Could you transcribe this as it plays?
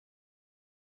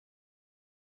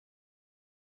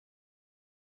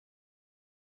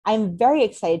I'm very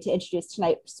excited to introduce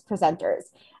tonight's presenters.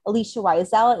 Elisha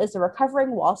Wiesel is a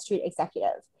recovering Wall Street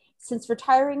executive. Since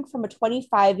retiring from a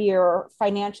 25-year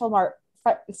from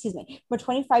a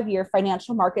 25-year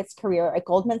financial markets career at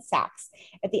Goldman Sachs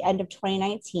at the end of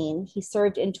 2019, he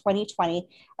served in 2020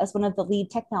 as one of the lead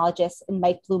technologists in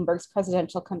Mike Bloomberg's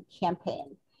presidential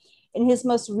campaign. In his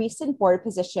most recent board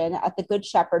position at the Good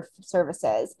Shepherd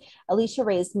Services, Elisha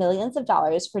raised millions of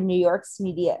dollars for New York's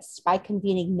neediest by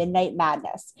convening Midnight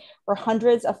Madness, where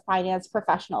hundreds of finance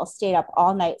professionals stayed up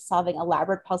all night solving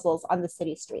elaborate puzzles on the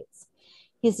city streets.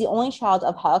 He's the only child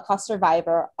of Holocaust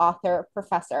survivor, author,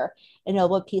 professor, and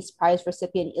Nobel Peace Prize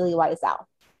recipient Elie Wiesel.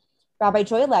 Rabbi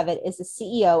Joy Levitt is the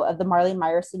CEO of the Marley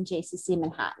Meyerson JCC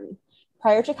Manhattan.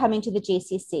 Prior to coming to the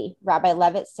JCC, Rabbi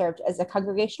Levitt served as a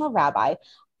congregational rabbi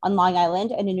on Long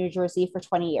Island and in New Jersey for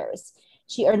 20 years.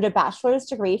 She earned a bachelor's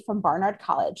degree from Barnard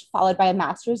College, followed by a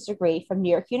master's degree from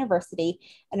New York University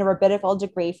and a rabbinical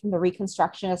degree from the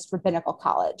Reconstructionist Rabbinical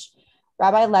College.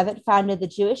 Rabbi Levitt founded the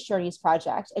Jewish Journeys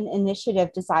Project, an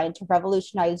initiative designed to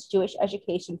revolutionize Jewish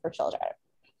education for children.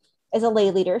 As a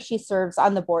lay leader, she serves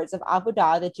on the boards of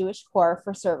Avodah, the Jewish Corps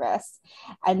for Service,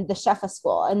 and the Shefa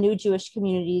School, a new Jewish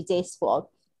community day school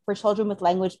for children with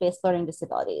language-based learning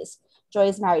disabilities. Joy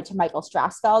is married to Michael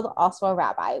Strassfeld, also a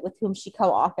rabbi, with whom she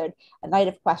co-authored A Night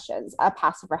of Questions, a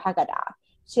Passover Haggadah.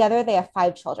 Together, they have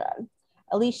 5 children.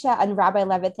 Elisha and Rabbi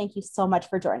Levitt, thank you so much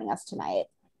for joining us tonight.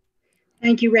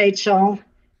 Thank you, Rachel.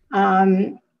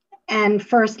 And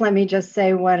first, let me just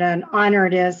say what an honor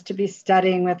it is to be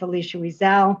studying with Elisha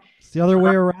Wiesel. It's the other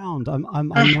way around.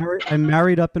 I'm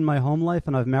married up in my home life,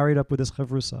 and I've married up with this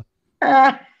chavrusa.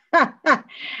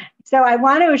 So I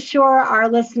want to assure our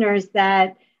listeners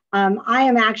that I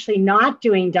am actually not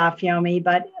doing Daf Yomi,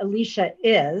 but Elisha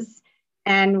is.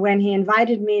 And when he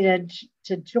invited me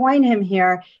to join him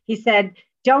here, he said,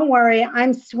 "Don't worry,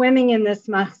 I'm swimming in this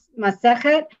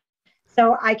masekhet,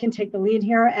 so I can take the lead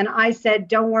here." And I said,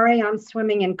 "Don't worry, I'm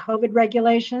swimming in COVID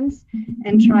regulations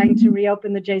and trying to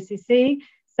reopen the JCC.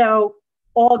 So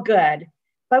all good."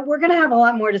 But we're going to have a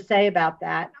lot more to say about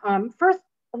that. First,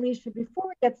 Elisha, before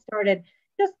we get started,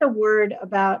 just a word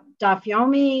about Daf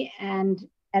Yomi and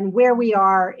where we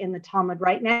are in the Talmud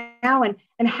right now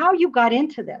and how you got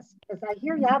into this, because I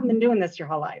hear you haven't been doing this your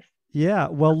whole life. Yeah,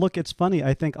 well, look, it's funny.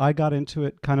 I think I got into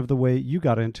it kind of the way you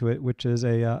got into it, which is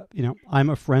I'm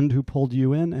a friend who pulled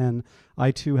you in, and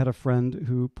I too had a friend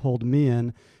who pulled me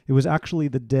in. It was actually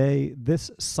the day this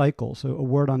cycle. So a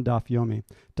word on Daf Yomi.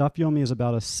 Daf Yomi is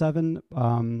about a 7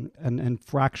 and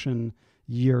fraction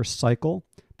year cycle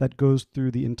that goes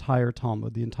through the entire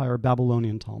Talmud, the entire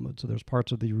Babylonian Talmud. So there's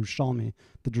parts of the Yerushalmi,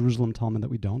 the Jerusalem Talmud, that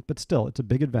we don't, but still, it's a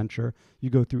big adventure. You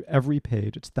go through every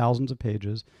page. It's thousands of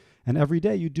pages. And every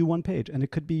day you do one page. And it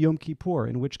could be Yom Kippur,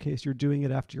 in which case you're doing it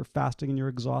after you're fasting and you're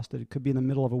exhausted. It could be in the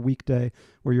middle of a weekday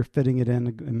where you're fitting it in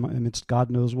amidst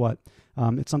God knows what.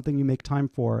 It's something you make time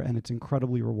for, and it's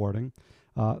incredibly rewarding.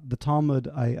 The Talmud,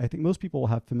 I think most people will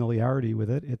have familiarity with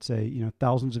it. It's a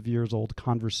thousands of years old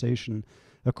conversation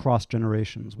across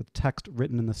generations with text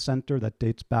written in the center that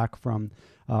dates back from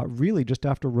really just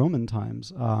after Roman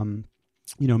times.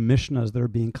 Mishnahs that are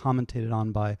being commentated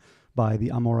on by the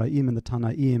Amoraim and the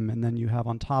Tanaim, and then you have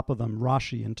on top of them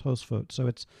Rashi and Tosfot. So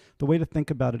it's the way to think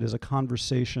about it is a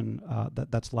conversation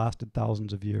that's lasted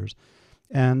thousands of years.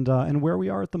 And where we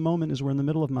are at the moment is we're in the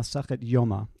middle of masekhet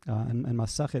Yoma, and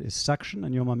masekhet is section,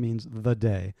 and Yoma means the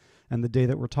day. And the day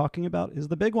that we're talking about is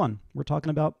the big one. We're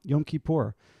talking about Yom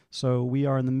Kippur. So we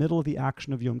are in the middle of the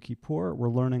action of Yom Kippur. We're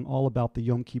learning all about the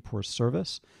Yom Kippur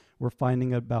service. We're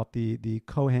finding about the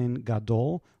Kohen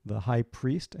Gadol, the high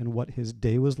priest, and what his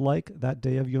day was like that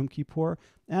day of Yom Kippur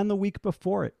and the week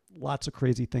before it. Lots of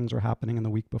crazy things are happening in the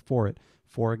week before it.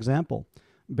 For example,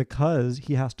 because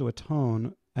he has to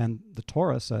atone, and the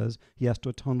Torah says he has to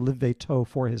atone Levitt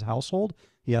for his household,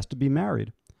 he has to be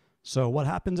married. So what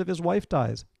happens if his wife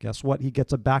dies? Guess what? He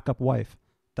gets a backup wife.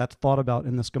 That's thought about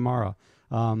in this Gemara.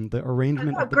 The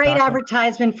arrangement a of the great backup...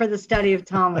 advertisement for the study of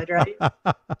Talmud, right?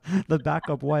 The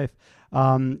backup wife.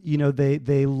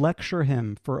 They lecture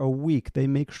him for a week. They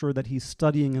make sure that he's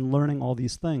studying and learning all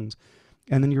these things.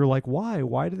 And then you're like, why?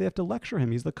 Why do they have to lecture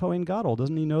him? He's the Kohen Gadol.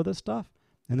 Doesn't he know this stuff?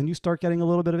 And then you start getting a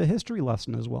little bit of a history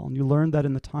lesson as well. And you learn that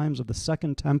in the times of the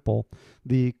Second Temple,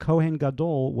 the Kohen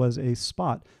Gadol was a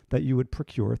spot that you would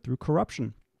procure through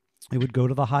corruption. It would go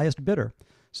to the highest bidder.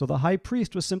 So the high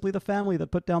priest was simply the family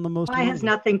that put down the most money. Why has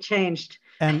nothing changed?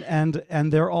 And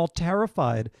they're all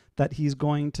terrified that he's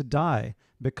going to die,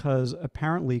 because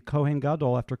apparently Kohen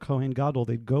Gadol, after Kohen Gadol,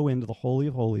 they'd go into the Holy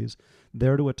of Holies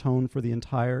there to atone for the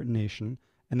entire nation,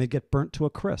 and they'd get burnt to a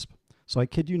crisp. So I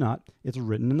kid you not, it's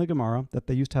written in the Gemara that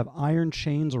they used to have iron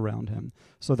chains around him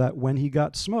so that when he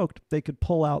got smoked, they could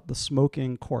pull out the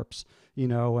smoking corpse,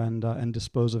 and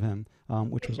dispose of him,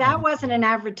 which was that wasn't an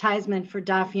advertisement for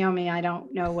Daf Yomi. I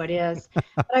don't know what is,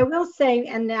 but I will say,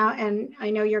 and I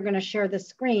know you're going to share the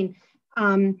screen,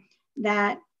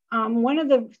 that one of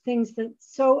the things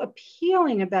that's so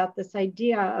appealing about this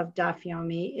idea of Daf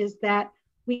Yomi is that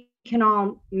we can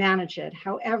all manage it.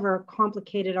 However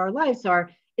complicated our lives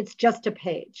are, it's just a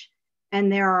page.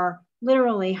 And there are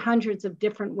literally hundreds of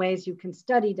different ways you can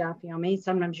study Daf Yomi.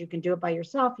 Sometimes you can do it by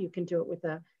yourself. You can do it with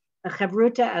a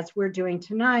chavruta, as we're doing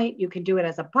tonight. You can do it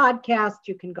as a podcast.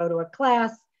 You can go to a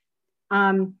class.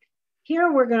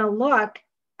 Here we're going to look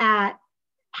at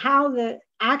how the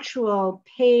actual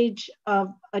page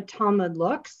of a Talmud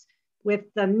looks with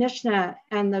the Mishnah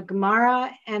and the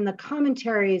Gemara and the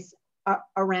commentaries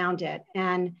around it.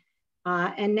 And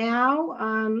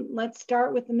now let's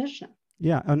start with the Mishnah.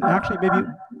 Yeah, and actually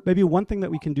maybe one thing that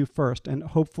we can do first, and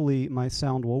hopefully my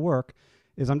sound will work,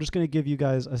 is I'm just going to give you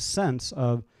guys a sense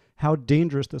of how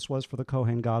dangerous this was for the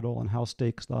Kohen Gadol and how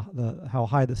how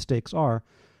high the stakes are.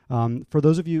 For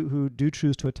those of you who do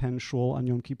choose to attend shul on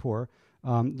Yom Kippur,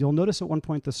 you'll notice at one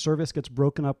point the service gets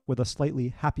broken up with a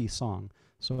slightly happy song.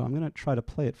 So I'm going to try to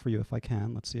play it for you if I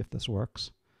can. Let's see if this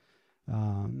works.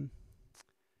 Come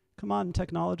on,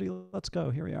 technology, let's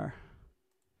go. Here we are.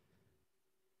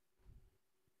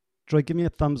 Joy, give me a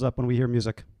thumbs up when we hear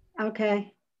music.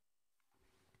 Okay.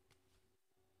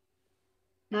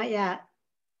 Not yet.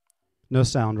 No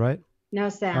sound, right? No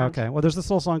sound. Okay. Well, there's this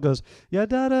little song that goes, ya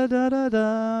da da da da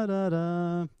da da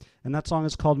da. And that song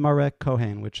is called Marek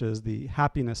Kohen, which is the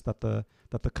happiness that the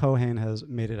Kohen has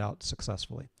made it out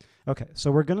successfully. Okay, so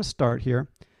we're going to start here.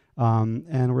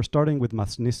 And we're starting with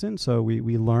Masnisin. So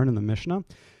we learn in the Mishnah.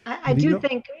 I do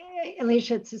think,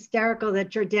 Elisha, it's hysterical that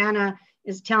Jordana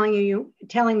is telling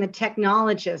the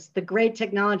technologists, the great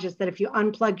technologists, that if you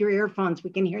unplug your earphones,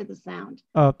 we can hear the sound.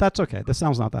 Oh, that's okay. The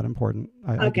sound's not that important.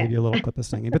 I gave you a little clip of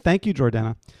singing, but thank you,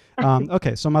 Jordana.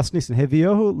 Okay, so Masnisin,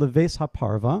 Heviohu leves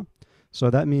haparva. So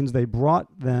that means they brought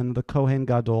then the Kohen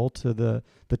Gadol to the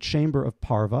chamber of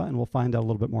Parva, and we'll find out a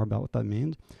little bit more about what that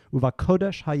means. Uva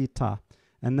kodesh hayita,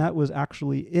 and that was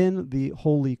actually in the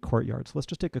holy courtyard. So let's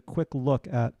just take a quick look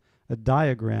at a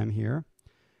diagram here.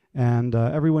 And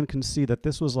everyone can see that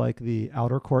this was like the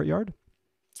outer courtyard.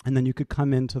 And then you could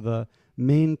come into the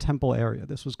main temple area.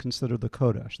 This was considered the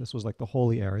Kodesh. This was like the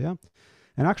holy area.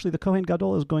 And actually, the Kohen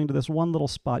Gadol is going to this one little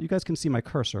spot. You guys can see my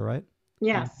cursor, right?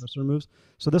 Yes. My cursor moves.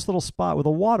 So this little spot with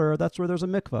the water, that's where there's a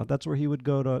mikvah. That's where he would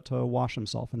go to wash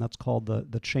himself. And that's called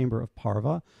the chamber of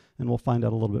Parva. And we'll find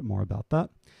out a little bit more about that.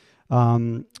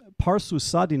 Parsu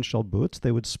sadin shel butz,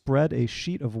 they would spread a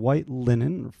sheet of white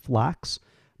linen or flax,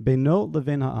 Beno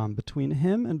leven ha'am, between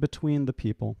him and between the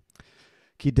people.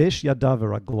 Kidesh yadav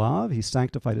v'raglav, he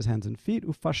sanctified his hands and feet.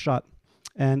 Ufashat,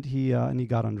 and he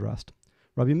got undressed.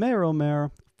 Rabbi Meir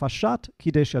omer, fashat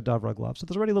kidesh yadav v'raglav. So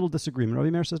there's already a little disagreement. Rabbi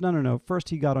Meir says, no. First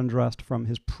he got undressed from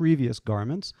his previous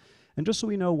garments. And just so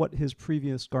we know what his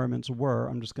previous garments were,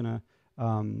 I'm just going to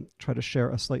try to share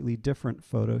a slightly different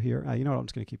photo here. You know what? I'm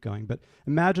just going to keep going. But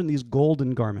imagine these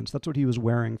golden garments. That's what he was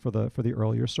wearing for the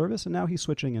earlier service, and now he's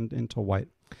switching into white.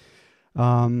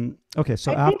 Okay,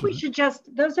 so I think we should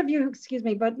just, those of you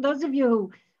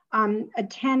who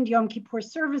attend Yom Kippur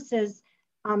services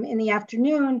in the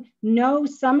afternoon know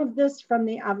some of this from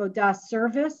the Avodah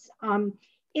service.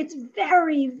 It's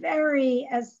very, very,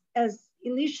 as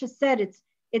Elisha said,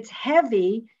 it's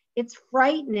heavy, it's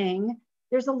frightening.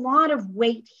 There's a lot of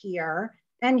weight here.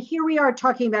 And here we are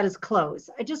talking about his clothes.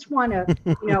 I just want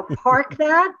to, park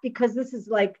that, because this is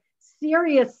like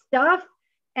serious stuff.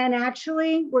 And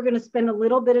actually, we're going to spend a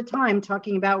little bit of time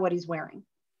talking about what he's wearing.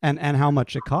 And how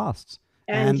much it costs.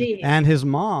 And his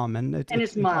mom. And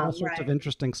his mom, all sorts of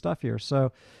interesting stuff here.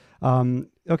 So,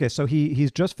 okay, so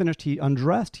he's just finished. He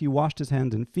undressed. He washed his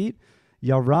hands and feet.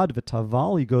 Yarad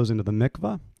v'taval, he goes into the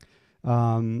mikvah.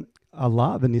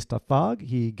 Allah v'nistafag,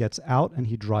 he gets out and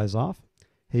he dries off.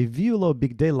 Heviulo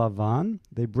bigdei lavan,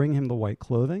 they bring him the white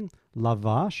clothing.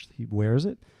 Lavash, he wears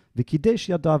it. V'kidesh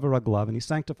yadav v'raglav, and he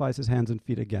sanctifies his hands and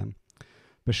feet again.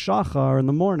 B'shachar, in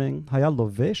the morning, haya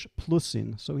lovesh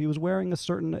plusin, so he was wearing a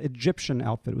certain Egyptian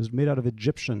outfit. It was made out of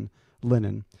Egyptian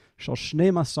linen. Shal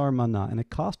shnei masar mana, and it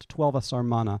cost 12 asar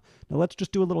mana. Now let's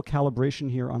just do a little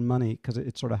calibration here on money, because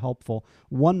it's sort of helpful.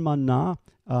 1 mana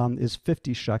is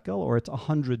 50 shekel, or it's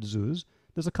 100 zuz.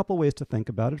 There's a couple ways to think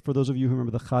about it. For those of you who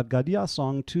remember the Chad Gadya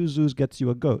song, 2 zuz gets you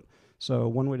a goat. So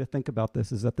one way to think about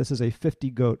this is that this is a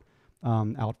 50 goat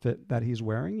outfit that he's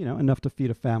wearing, enough to feed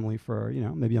a family for,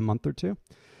 maybe a month or two.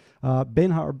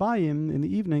 Ben ha'arbayim, in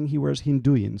the evening, he wears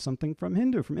Hinduyin, something from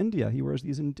India. He wears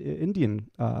these Indian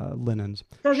linens.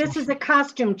 So this is a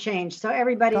costume change. So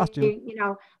everybody, Costume.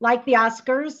 like the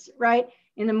Oscars, right?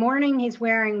 In the morning, he's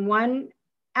wearing one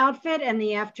outfit, and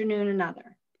the afternoon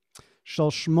another. Shel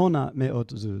shmona me'ot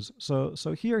zuz.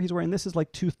 So here he's wearing, this is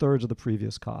like 2/3 of the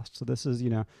previous cost. So this is,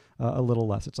 a little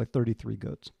less. It's like 33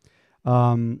 goats.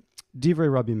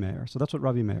 Divrei Rabbi Meir. So that's what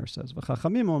Rabbi Meir says.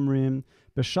 V'chachamim omrim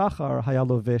b'shachar haya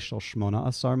lovesh shel shmona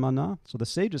asar mana. So the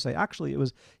sages say actually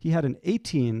he had an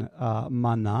 18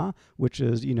 mana, which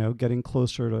is getting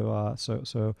closer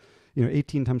to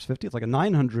 18 times 50. It's like a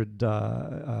 900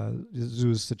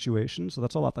 zuz situation. So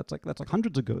that's a lot. That's like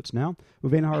hundreds of goats now.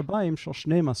 Uvein harabayim shel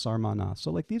shnei masar mana.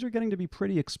 So like these are getting to be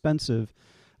pretty expensive.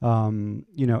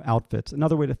 Outfits.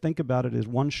 Another way to think about it is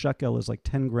 1 shekel is like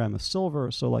 10 grams of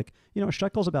silver. So like, a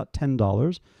shekel is about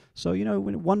 $10. So,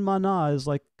 one mana is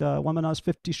like, 1 mana is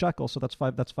 50 shekels. So that's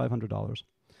 $500.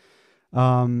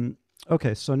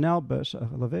 Okay. So now, ben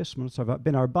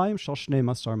arbaim shel shnei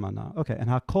masar mana. Okay. And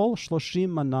hakol shloshim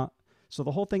mana. So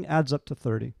the whole thing adds up to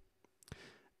 30.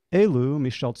 Elu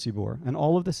mishal tzibur. And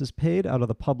all of this is paid out of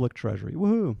the public treasury.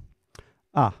 Woohoo.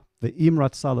 The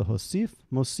imrat saleh hosif,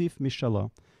 mosif mishalo.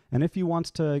 And if he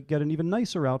wants to get an even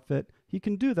nicer outfit, he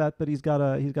can do that, but he's got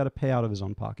to pay out of his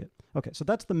own pocket. Okay, so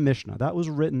that's the Mishnah. That was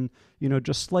written,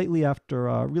 just slightly after,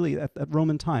 really at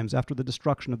Roman times, after the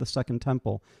destruction of the Second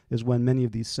Temple, is when many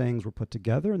of these sayings were put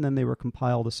together, and then they were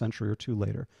compiled a century or two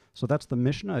later. So that's the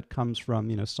Mishnah. It comes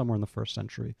from, somewhere in the 1st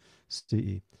century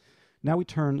CE. Now we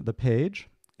turn the page,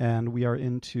 and we are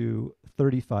into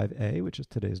 35a, which is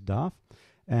today's daf.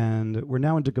 And we're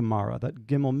now into Gemara. That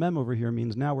Gimel Mem over here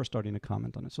means now we're starting to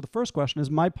comment on it. So the first question is,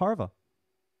 my parva.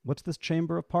 What's this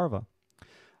chamber of parva?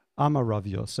 Amar Rav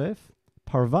Yosef,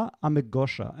 parva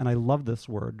amigosha. And I love this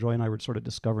word. Joy and I were sort of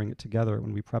discovering it together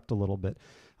when we prepped a little bit.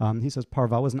 He says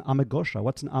parva was an amigosha.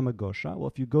 What's an amigosha? Well,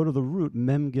 if you go to the root,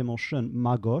 mem gimel shin,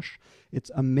 magosh,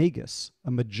 it's a magus,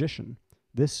 a magician.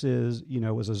 This is,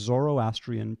 was a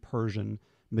Zoroastrian Persian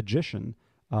magician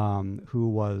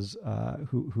who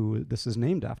this is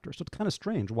named after. So it's kind of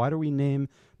strange. Why do we name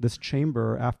this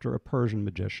chamber after a Persian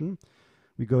magician?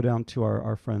 We go down to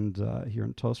our friend here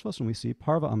in Tosfos, and we see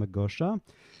Parva Amagosha,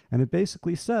 and it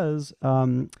basically says,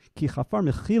 Ki chafar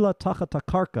mechila tachat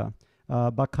hakarka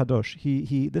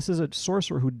bakadosh. This is a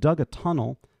sorcerer who dug a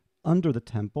tunnel under the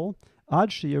temple, ad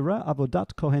sheyira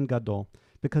avodat kohen gadol,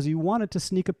 because he wanted to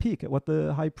sneak a peek at what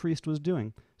the high priest was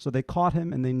doing. So they caught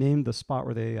him, and they named the spot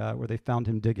where they found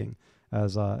him digging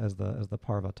as the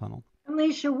Parva tunnel.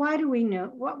 Elisha, why do we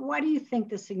know? Why do you think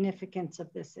the significance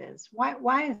of this is?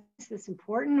 Why is this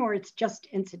important, or it's just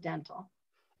incidental?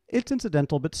 It's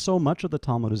incidental, but so much of the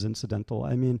Talmud is incidental.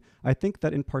 I mean, I think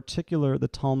that in particular, the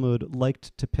Talmud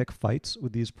liked to pick fights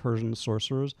with these Persian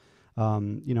sorcerers.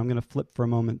 I'm going to flip for a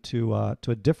moment to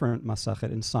a different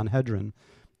masekhet in Sanhedrin.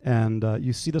 And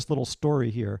you see this little story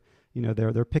here.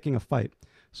 They're picking a fight.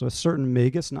 So a certain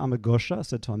Magus and Amagosha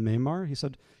said to a Maimar, he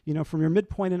said, from your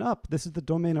midpoint and up, this is the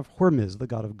domain of Hormuz, the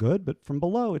god of good, but from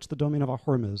below, it's the domain of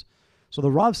Hormuz. So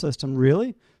the Rav says to him,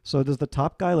 really? So does the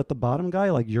top guy let the bottom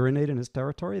guy urinate in his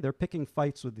territory? They're picking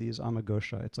fights with these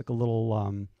Amagosha. It's like a little,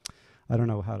 I don't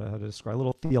know how to describe, a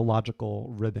little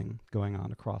theological ribbing going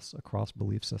on across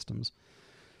belief systems.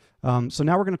 So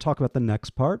now we're going to talk about the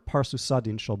next part, Parsu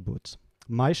Sadin Shel Butz.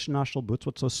 Maishna Shel Butz,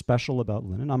 what's so special about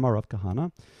linen? Amarav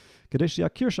Kahana. So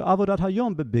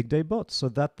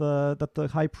that the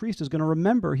high priest is going to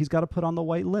remember he's got to put on the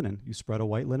white linen. You spread a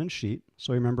white linen sheet,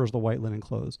 so he remembers the white linen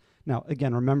clothes. Now,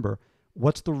 again, remember,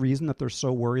 what's the reason that they're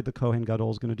so worried the Kohen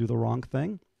Gadol is going to do the wrong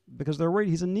thing? Because they're worried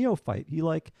he's a neophyte. He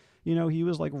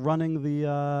was like running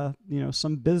the,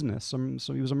 some business.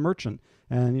 So he was a merchant.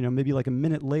 And, maybe like a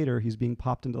minute later, he's being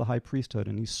popped into the high priesthood,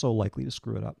 and he's so likely to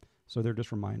screw it up. So they're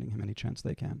just reminding him any chance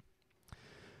they can.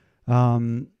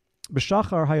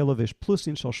 B'shachar hayalovish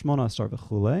plusin shel shmona asar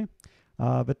v'chulei.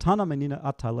 V'tana menina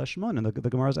ata leshmon. And the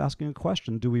Gemara is asking a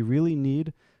question. Do we really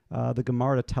need the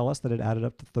Gemara to tell us that it added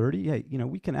up to 30? Hey,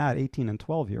 we can add 18 and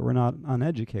 12 here. We're not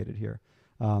uneducated here.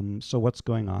 So what's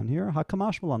going on here?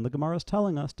 Hakamash malan. The Gemara is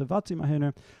telling us tevatzi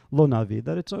mahener lo navi,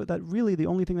 that really the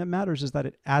only thing that matters is that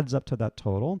it adds up to that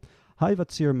total. You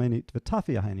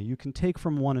can take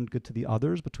from one and get to the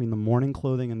others between the morning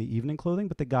clothing and the evening clothing,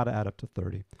 but they got to add up to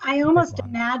 30. I almost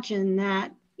imagine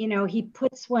that, he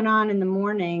puts one on in the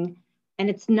morning and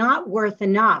it's not worth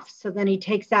enough. So then he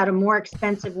takes out a more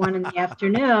expensive one in the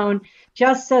afternoon,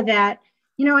 just so that,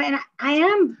 and I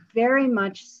am very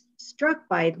much struck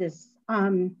by this,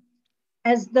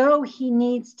 as though he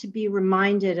needs to be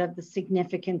reminded of the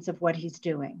significance of what he's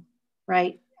doing,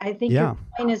 right? I think your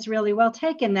point is really well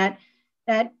taken, that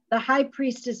the high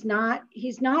priest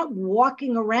he's not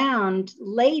walking around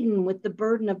laden with the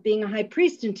burden of being a high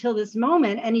priest until this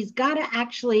moment. And he's got to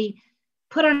actually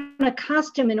put on a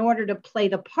costume in order to play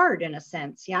the part, in a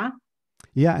sense. Yeah.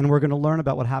 Yeah, and we're going to learn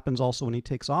about what happens also when he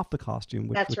takes off the costume,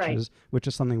 which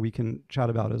is something we can chat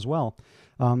about as well.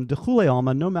 Dechule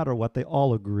alma, no matter what, they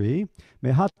all agree.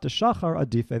 Mehat shachar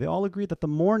adife. They all agree that the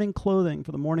morning clothing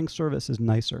for the morning service is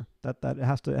nicer. That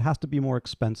it has to be more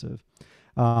expensive.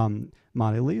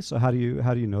 Manili. So how do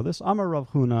you know this? Amar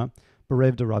Rav Huna,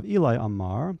 Berev de Rav Eli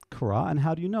Amar Kara. And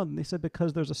how do you know? And they said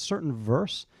because there's a certain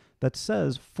verse that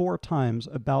says 4 times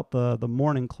about the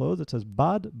morning clothes. It says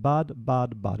bad, bad,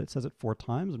 bad, bad. It says it 4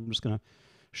 times. I'm just going to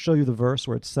show you the verse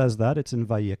where it says that. It's in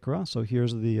Vayikra. So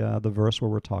here's the verse where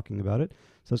we're talking about it. It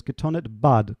says Ketonet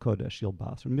bad kodesh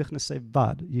yilbas. Michnese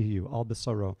bad yihiu al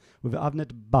besaro. With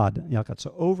avnet bad yakat.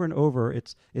 So over and over,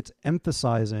 it's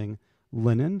emphasizing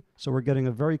linen. So we're getting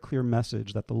a very clear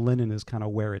message that the linen is kind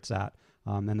of where it's at,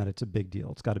 and that it's a big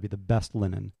deal. It's got to be the best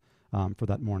linen for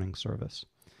that morning service.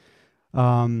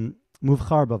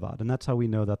 Muvchar bavad, and that's how we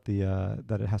know that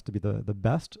that it has to be the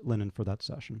best linen for that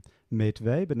session.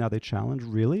 Meitvei, but now they challenge.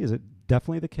 Really, is it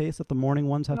definitely the case that the morning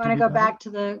ones have to be? You want to go back to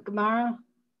the Gemara?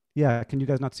 Yeah. Can you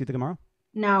guys not see the Gemara?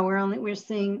 No, we're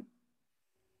seeing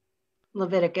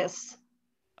Leviticus.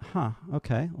 Huh.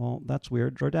 Okay. Well, that's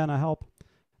weird. Jordana, help.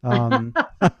 Okay,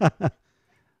 I'm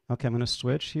going to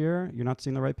switch here. You're not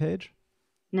seeing the right page?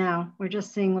 No, we're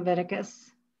just seeing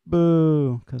Leviticus.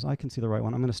 Boo, because I can see the right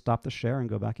one. I'm going to stop the share and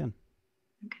go back in.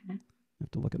 Okay. I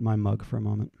have to look at my mug for a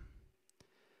moment.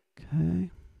 Okay.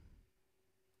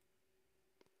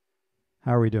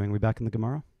 How are we doing? We back in the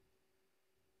Gemara?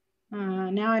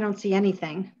 Now I don't see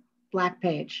anything. Black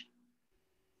page.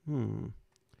 Okay,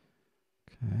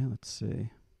 let's see.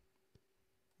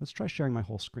 Let's try sharing my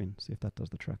whole screen, see if that does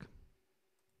the trick.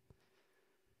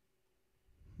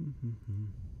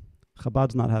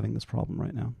 Chabad's not having this problem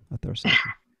right now at their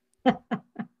session.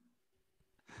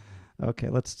 Okay,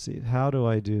 let's see. How do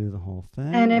I do the whole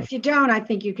thing? And if you don't, I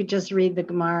think you could just read the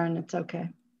Gemara and it's okay.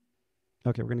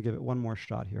 Okay, we're going to give it one more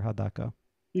shot here. How'd that go?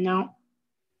 No.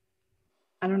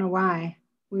 I don't know why.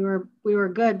 We were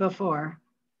good before.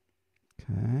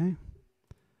 Okay.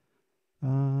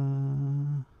 Okay,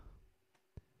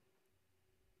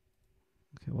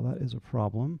 well, that is a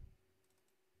problem.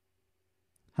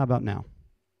 How about now?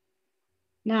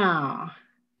 Now,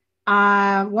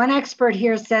 one expert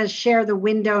here says share the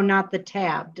window, not the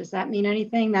tab. Does that mean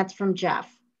anything? That's from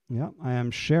Jeff. Yeah, I am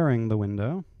sharing the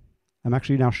window. I'm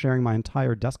actually now sharing my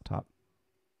entire desktop.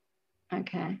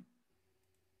 Okay.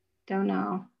 Don't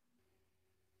know.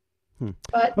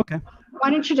 But okay. Why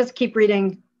don't you just keep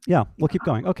reading? Yeah, we'll keep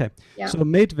going. Okay. Yeah. So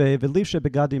Meitvei v'lisha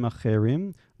begadim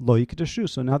acherim lo yikdeshu.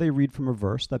 So now they read from a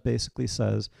verse that basically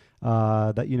says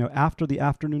that after the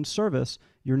afternoon service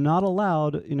you're not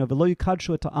allowed v'lo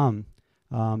yikadshu ta'am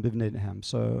bivneihem.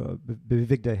 So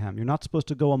bivigdehem. You're not supposed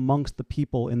to go amongst the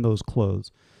people in those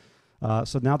clothes.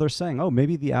 So now they're saying, oh,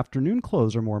 maybe the afternoon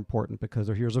clothes are more important because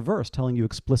here's a verse telling you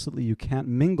explicitly you can't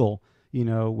mingle,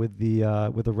 with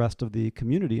the rest of the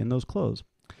community in those clothes.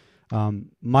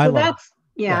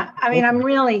 Yeah, I mean, I'm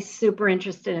really super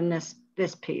interested in this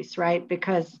piece, right?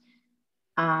 Because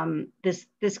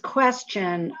this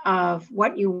question of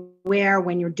what you wear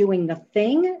when you're doing the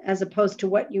thing, as opposed to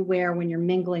what you wear when you're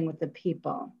mingling with the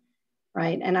people,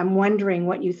 right? And I'm wondering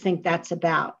what you think that's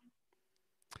about.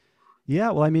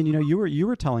 Yeah, well, I mean, you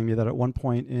were telling me that at one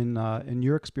point in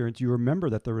your experience, you remember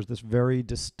that there was this very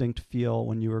distinct feel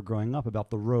when you were growing up about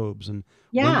the robes, and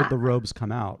when did the robes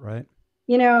come out, right?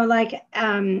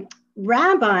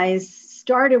 Rabbis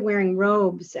started wearing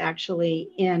robes actually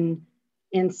in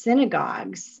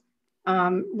synagogues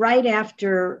right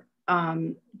after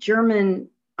German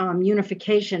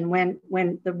unification,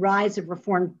 when the rise of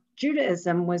Reformed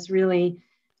Judaism was really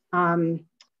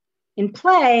in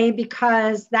play,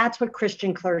 because that's what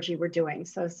Christian clergy were doing.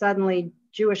 So suddenly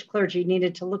Jewish clergy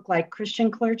needed to look like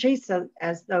Christian clergy, so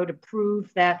as though to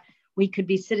prove that we could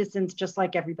be citizens just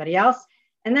like everybody else.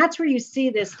 And that's where you see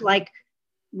this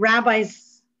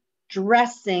rabbis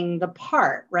dressing the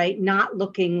part, right? Not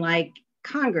looking like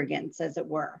congregants, as it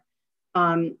were.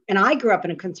 And I grew up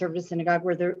in a conservative synagogue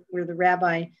where the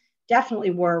rabbi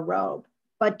definitely wore a robe,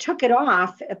 but took it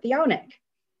off at the onik,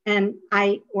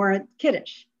 or at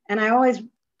Kiddush. And I always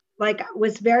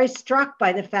was very struck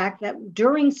by the fact that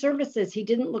during services, he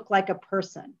didn't look like a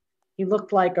person. He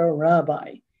looked like a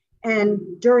rabbi.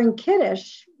 And during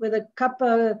Kiddush, with a cup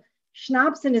of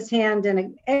schnapps in his hand and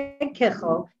an egg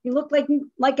kichel, he looked like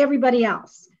everybody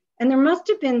else. And there must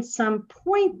have been some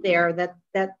point there that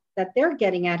they're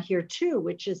getting at here too,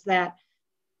 which is that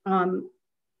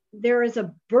there is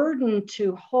a burden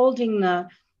to holding the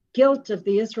guilt of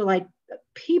the Israelite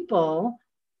people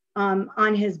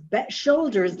on his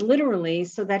shoulders, literally,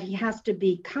 so that he has to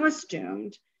be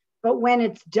costumed. But when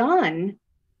it's done,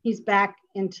 he's back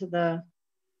into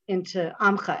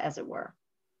Amcha, as it were.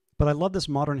 But I love this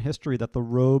modern history that the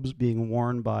robes being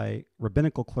worn by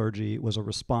rabbinical clergy was a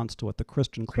response to what the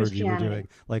Christian clergy were doing.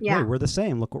 Like, hey, we're the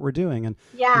same. Look what we're doing. And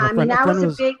I mean, that was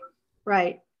a big,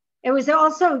 right. It was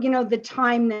also, the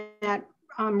time that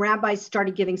rabbis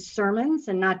started giving sermons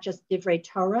and not just divrei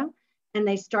Torah. And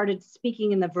they started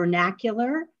speaking in the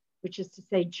vernacular, which is to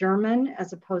say German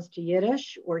as opposed to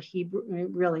Yiddish or Hebrew,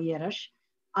 really Yiddish,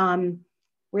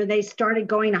 where they started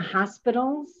going to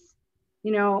hospitals,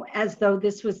 as though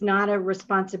this was not a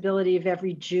responsibility of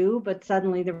every Jew, but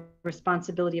suddenly the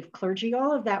responsibility of clergy.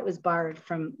 All of that was borrowed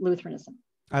from Lutheranism.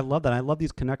 I love that. I love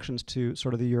these connections to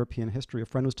sort of the European history. A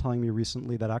friend was telling me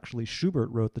recently that actually Schubert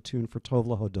wrote the tune for Tov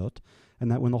Lahodot,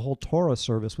 and that when the whole Torah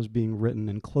service was being written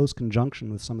in close conjunction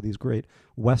with some of these great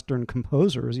Western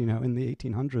composers, in the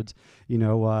 1800s,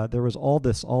 there was all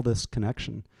this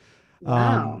connection.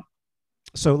 Wow.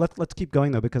 So let's keep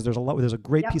going though, because there's a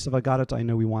great piece of Agadat I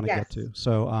know we want to get to.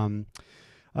 So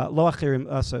lo acherim.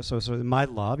 So my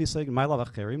love, he's saying my love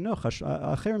acherim. No,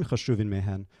 acherim chashuvin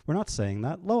mehen. We're not saying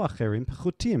that. Lo acherim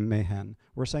pechutim mehen.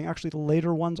 We're saying actually the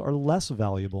later ones are less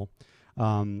valuable.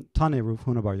 Tane Rav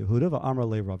Huna bar Yehuda va'amar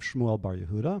le Rav Shmuel bar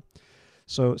Yehuda.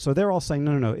 So they're all saying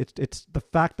no. It's the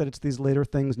fact that it's these later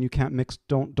things and you can't mix.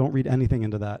 Don't read anything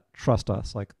into that. Trust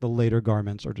us. Like the later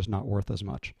garments are just not worth as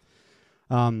much.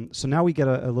 So now we get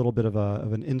a little bit of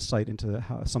an insight into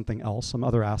something else, some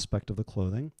other aspect of the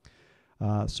clothing.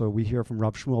 So we hear from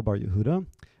Rav Shmuel bar Yehuda.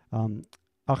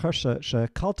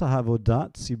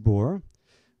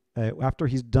 After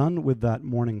he's done with that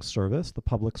morning service, the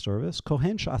public service,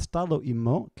 Kohen she'astalo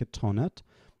imo ketonet,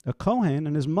 a Kohen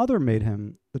and his mother made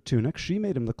him the tunic. She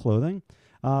made him the clothing.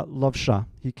 Lovsha,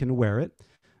 he can wear it.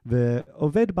 The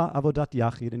oved ba avodat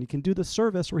yachid, and he can do the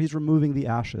service where he's removing the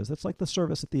ashes. That's like the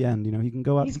service at the end. He can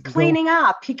go out. He's cleaning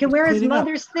up. He can wear his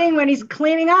mother's thing when he's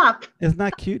cleaning up. Isn't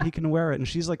that cute? He can wear it, and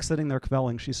she's like sitting there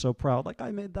kvelling. She's so proud. Like,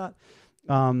 I made that.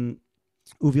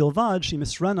 Uvilvad she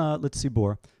misrena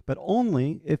litzibur, but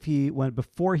only if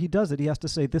before he does it, he has to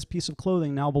say this piece of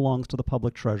clothing now belongs to the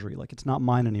public treasury. Like it's not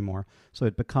mine anymore. So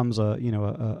it becomes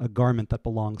a garment that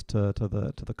belongs to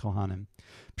the Kohanim.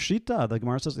 Pshita, the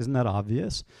Gemara says, isn't that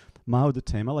obvious? Mahu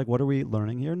detema, like what are we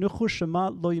learning here? Nuchushema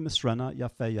lo yimisrena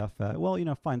yafe. Well,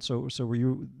 fine. So were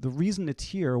you the reason it's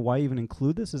here? Why even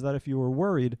include this? Is that if you were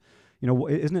worried?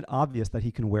 Isn't it obvious that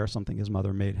he can wear something his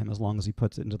mother made him as long as he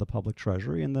puts it into the public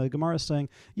treasury? And the Gemara is saying,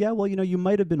 you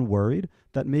might have been worried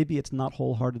that maybe it's not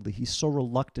wholeheartedly. He's so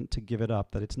reluctant to give it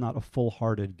up that it's not a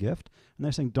full-hearted gift. And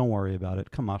they're saying, don't worry about it.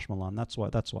 Kamash malan. That's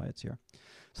why it's here.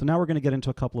 So now we're going to get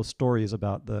into a couple of stories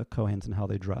about the Kohens and how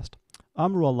they dressed.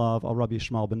 Amru alav al Rabbi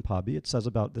Shmuel ben Pabi. It says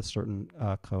about this certain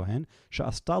Kohen,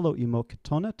 she'astalo imo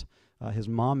ketonet. His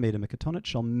mom made him a ketonet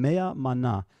shel mea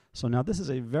mana. So now this is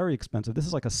a very expensive. This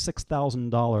is like a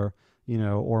 $6,000,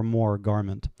 or more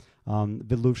garment.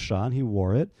 Viluvsha, and he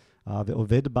wore it.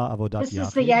 Ve'oved ba avodat This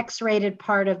is the X-rated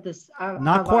part of this.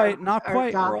 Not quite.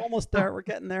 We're almost there. We're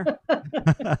getting there.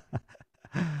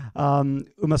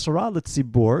 Umasara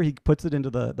litzibur, he puts it into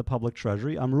the public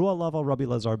treasury. Amru alav al Rabbi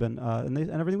Lazar ben, and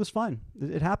everything was fine.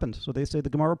 It happened. So they say the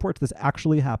Gemara reports this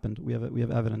actually happened. We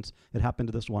have evidence. It happened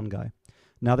to this one guy.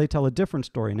 Now they tell a different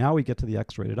story. Now we get to the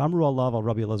X-rated. Amru alav al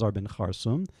Rabbi Lazar ben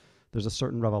Charsum. There's a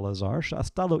certain Rabbi Lazar.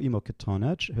 She'astalo imo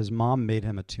ketonet. His mom made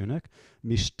him a tunic.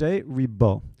 Mishte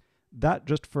ribo.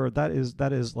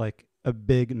 That is like a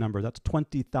big number. That's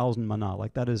 20,000 mana.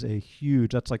 Like that is a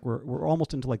huge. That's like we're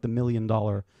almost into like the $1 million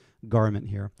garment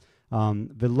here.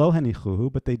 Velo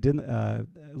henichuhu, but they didn't.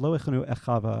 Lo echanu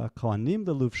echava kohanim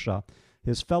veluvsha.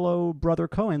 His fellow brother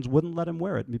Cohens wouldn't let him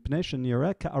wear it. Mipnei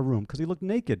shenireh ka'arum, because he looked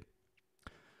naked.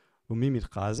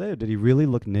 Did he really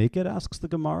look naked? Asks the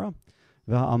Gemara.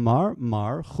 Amar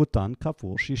mar chutan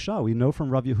kaful shisha. We know from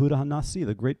Rav Yehuda Hanasi,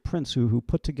 the great prince who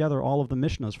put together all of the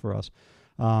Mishnahs for us,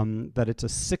 that it's a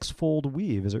six-fold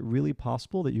weave. Is it really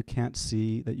possible that you can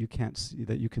see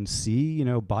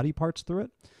body parts through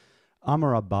it?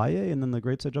 Amar Abaye, and then the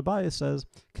great sage Abaye says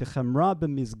kechemra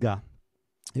b'mizga.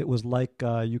 It was like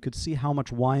you could see how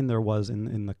much wine there was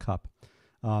in the cup.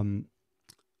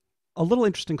 A little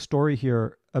interesting story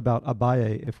here about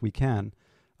Abaye, if we can.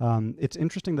 It's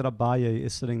interesting that Abaye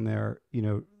is sitting there,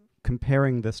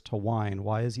 comparing this to wine.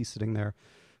 Why is he sitting there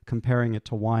comparing it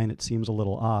to wine? It seems a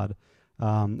little odd.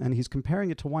 And he's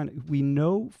comparing it to wine. We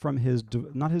know from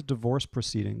not his divorce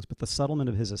proceedings, but the settlement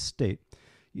of his estate.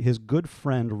 His good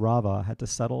friend Rava had to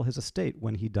settle his estate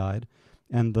when he died.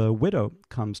 And the widow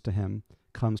comes to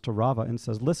Rava and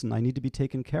says, listen, I need to be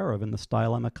taken care of in the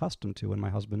style I'm accustomed to when my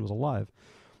husband was alive.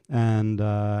 And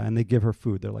they give her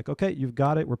food. They're like, okay, you've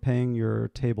got it. We're paying your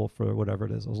table for whatever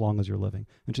it is, as long as you're living.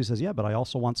 And she says, yeah, but I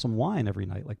also want some wine every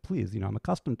night. Like, please, I'm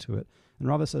accustomed to it. And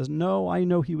Rava says, no, I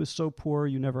know he was so poor,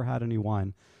 you never had any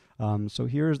wine. So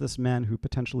here's this man who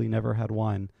potentially never had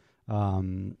wine,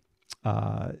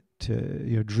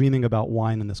 dreaming about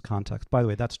wine in this context. By the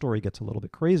way, that story gets a little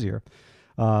bit crazier.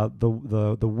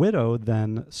 The widow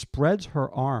then spreads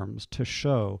her arms to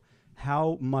show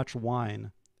how much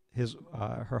wine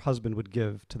her husband would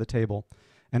give to the table.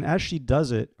 And as she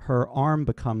does it, her arm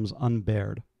becomes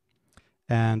unbared.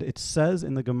 And it says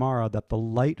in the Gemara that the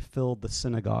light filled the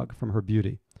synagogue from her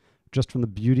beauty, just from the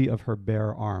beauty of her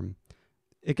bare arm.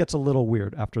 It gets a little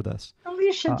weird after this.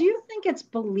 Elisha, do you think it's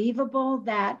believable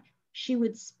that she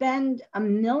would spend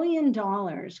 $1 million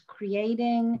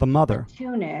creating the mother a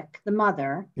tunic, the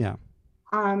mother, yeah,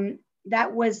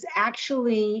 that was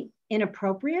actually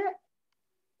inappropriate?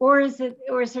 Or is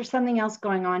there something else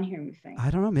going on here, you think?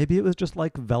 I don't know. Maybe it was just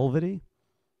like velvety,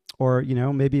 or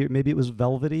maybe it was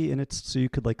velvety, and it's so you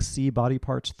could like see body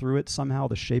parts through it somehow,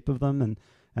 the shape of them, and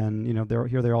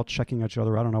they're all checking each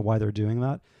other. I don't know why they're doing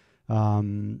that.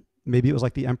 Maybe it was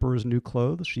like the emperor's new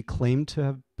clothes. She claimed to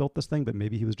have built this thing, but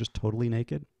maybe he was just totally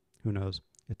naked. Who knows?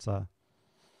 But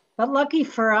lucky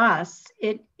for us,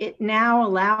 it now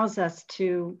allows us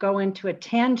to go into a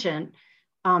tangent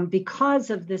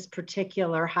because of this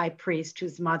particular high priest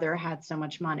whose mother had so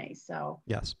much money. So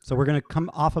yes, so we're going to come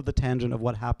off of the tangent of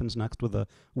what happens next with a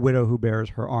widow who bears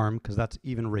her arm, because that's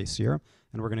even racier,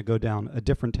 and we're going to go down a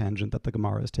different tangent that the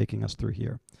Gemara is taking us through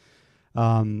here.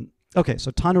 Okay, so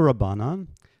Tanu Rabbanan.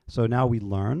 So now we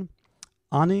learn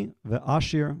Ani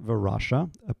ve'ashir ve'rasha,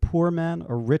 a poor man,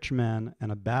 a rich man,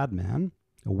 and a bad man,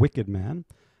 a wicked man,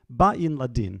 ba'in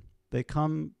ladin. They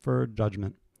come for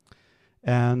judgment,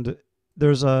 and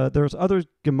there's other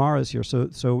Gemaras here.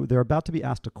 So they're about to be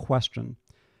asked a question.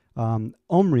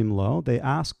 Omrim lo, they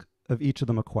ask of each of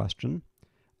them a question.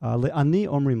 Le'ani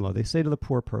omrim lo, they say to the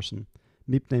poor person,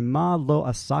 Mipnei ma lo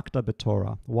asakta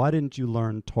b'Torah. Why didn't you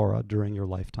learn Torah during your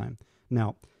lifetime?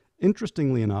 Now,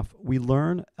 interestingly enough, we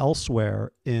learn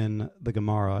elsewhere in the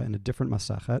Gemara, in a different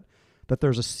masekhet, that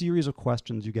there's a series of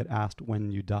questions you get asked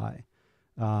when you die.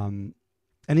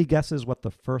 Any guesses what the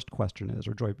first question is?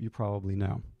 Or Joy, you probably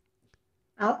know.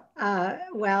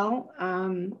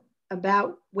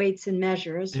 About weights and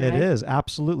measures, right? It is,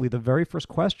 absolutely. The very first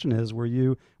question is, were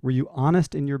you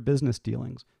honest in your business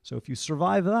dealings? So if you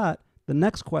survive that, the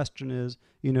next question is,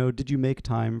 did you make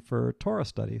time for Torah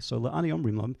study? So le'ani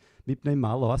omrim lo mipnei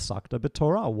ma lo asakta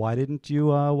b'Torah. Why didn't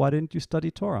you study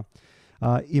Torah?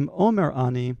 Im omer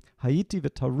ani hayiti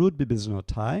v'tarud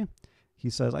b'biznotai. He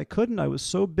says, I couldn't. I was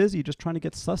so busy just trying to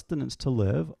get sustenance to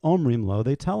live. Omrim lo,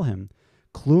 they tell him,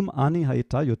 klum ani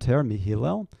hayita yoter mi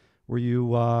Hillel. Were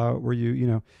you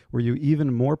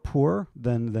even more poor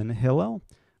than Hillel?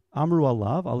 Amru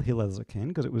alav al Hillel zaken,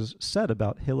 because it was said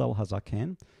about Hillel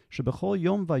hazaken, shebechol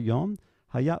yom vayom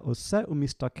haya oseh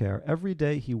umistaker. Every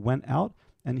day he went out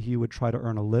and he would try to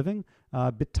earn a living.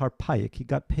 Bitar payik, he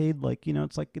got paid like,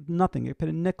 it's like nothing. He paid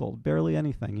a nickel, barely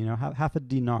anything. Half a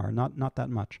dinar, not that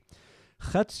much.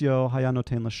 Chetzio haya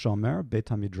noten l'shomer beit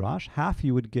hamidrash. Half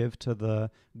he would give to the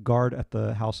guard at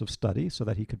the house of study so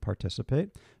that he could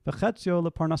participate. V'chetzio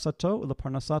leparnasato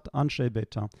leparnasat anshe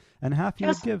beito. And half he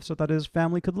would give so that his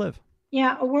family could live.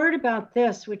 Yeah, a word about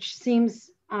this, which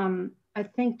seems, I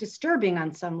think, disturbing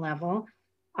on some level.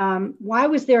 Why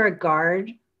was there a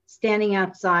guard standing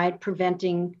outside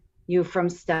preventing you from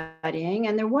studying?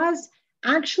 And there was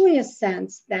actually a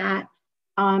sense that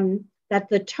that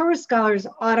the Torah scholars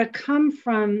ought to come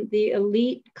from the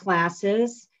elite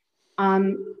classes,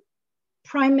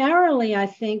 primarily, I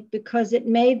think, because it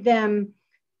made them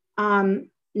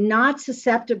not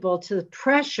susceptible to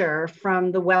pressure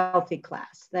from the wealthy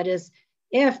class. That is,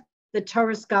 if the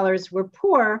Torah scholars were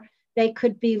poor, they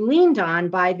could be leaned on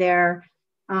by their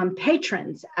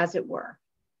patrons, as it were.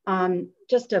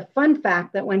 Just a fun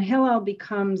fact that when Hillel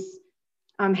becomes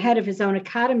head of his own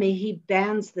academy, he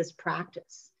bans this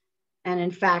practice. And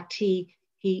in fact, he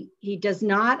does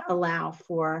not allow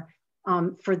for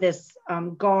this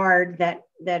guard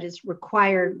that is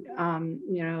required,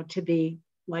 to be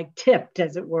like tipped,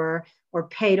 as it were, or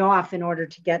paid off in order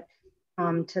to get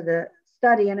to the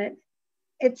study. And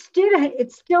it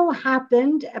still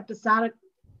happened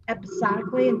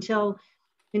episodically until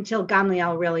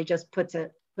Gamliel really just puts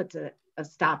a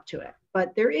stop to it.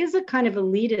 but there is a kind of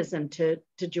elitism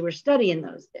to Jewish study in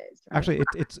those days. Right? Actually,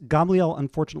 it's Gamliel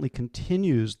unfortunately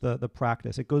continues the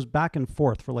practice. It goes back and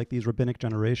forth for like these rabbinic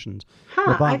generations.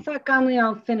 I thought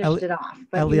Gamliel finished it off,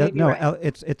 but you may be right.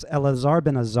 It's Elazar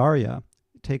ben Azariah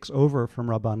takes over from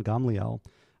Rabban Gamliel.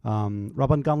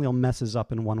 Rabban Gamliel messes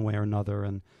up in one way or another,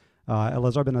 and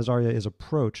Elazar ben Azariah is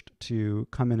approached to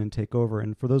come in and take over.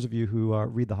 And for those of you who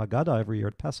read the Haggadah every year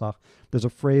at Pesach, there's a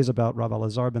phrase about Rabbi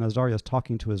Elazar ben Azariah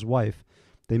talking to his wife.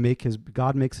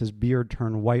 God makes his beard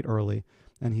turn white early.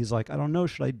 And he's like, I don't know,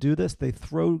 should I do this? They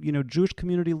throw, Jewish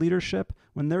community leadership,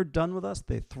 when they're done with us,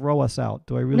 they throw us out.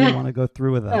 Do I really want to go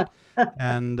through with that?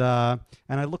 And I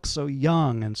look so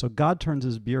young. And so God turns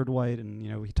his beard white, and,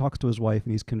 he talks to his wife,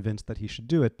 and he's convinced that he should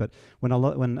do it. But when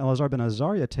Elazar ben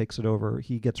Azariah takes it over,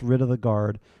 he gets rid of the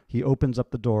guard. He opens up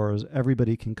the doors.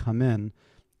 Everybody can come in.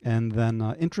 And then,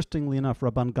 interestingly enough,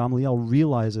 Rabban Gamliel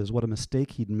realizes what a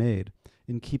mistake he'd made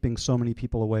in keeping so many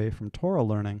people away from Torah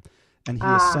learning. And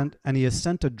he has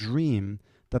sent a dream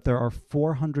that there are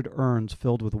 400 urns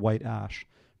filled with white ash,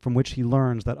 from which he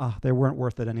learns that they weren't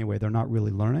worth it anyway. They're not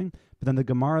really learning. But then the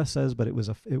Gemara says, but it was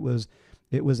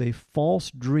a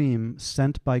false dream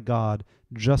sent by God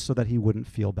just so that he wouldn't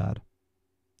feel bad.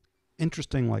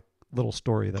 Interesting, little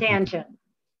story. Tangent.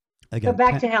 Again, so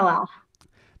back to Hillel.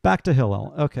 Back to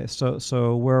Hillel. Okay,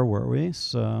 so where were we?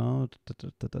 So.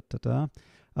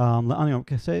 So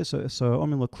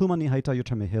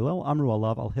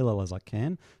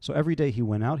every day he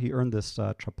went out, he earned this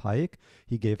trapayik.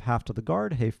 He gave half to the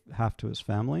guard, half to his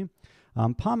family.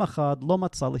 There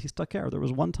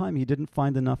was one time he didn't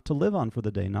find enough to live on for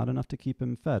the day, not enough to keep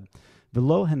him fed. And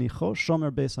so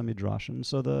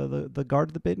the guard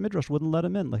of the Beit Midrash wouldn't let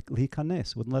him in,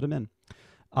 wouldn't let him in.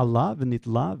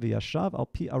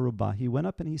 He went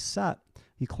up and he sat.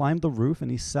 He climbed the roof and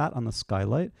he sat on the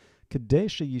skylight. So that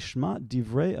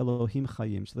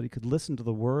he could listen to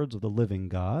the words of the living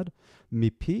God.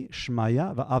 Mipi,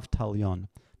 Shmaya, va'Avtalion.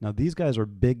 Now these guys are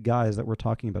big guys that we're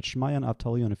talking about. Shmaya and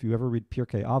Avtalion. If you ever read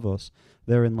Pirkei Avos,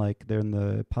 they're in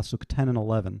the pasuk 10 and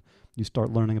 11. You start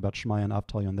learning about Shmaya and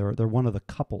Avtalion. They're one of the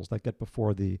couples that get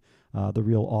before the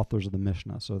real authors of the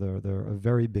Mishnah. So they're a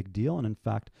very big deal. And in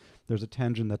fact, there's a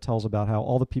tangent that tells about how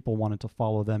all the people wanted to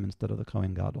follow them instead of the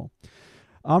Kohen Gadol.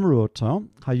 Amru oto,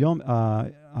 hayom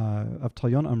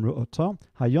Avtalion amru oto,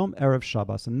 hayom erev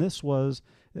Shabbos, and this was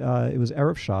it was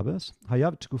erev Shabbos.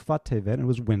 Hayav tkufat tevet, and it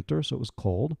was winter, so it was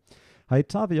cold.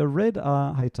 Hayta vayered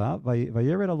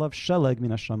alav sheleg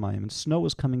min hashamayim, and snow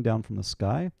was coming down from the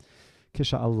sky.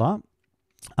 Kisha Allah.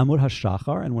 Amur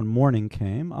HaShachar, and when morning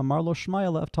came, Amar lo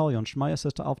Shmaya le'Avtalion. Shmaya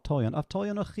says to Avtalion,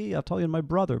 Avtalion achi, Avtalion my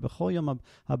brother, B'chol yom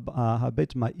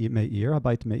habeit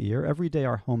me'ir, every day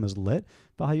our home is lit,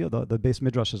 the Beis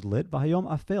Midrash is lit,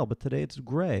 V'hayom afel, but today it's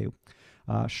gray.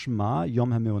 Shma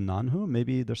yom ha'me'unanhu,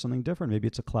 maybe there's something different, maybe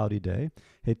it's a cloudy day.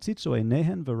 Hetzitzu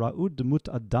einehen v'ra'u demut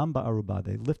adam ba'aruba.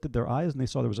 They lifted their eyes and they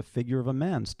saw there was a figure of a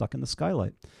man stuck in the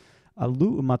skylight.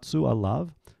 Alu umatzu alav,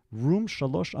 Room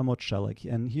shalosh amot sheleg,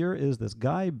 and here is this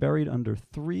guy buried under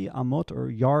 3 amot or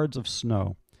yards of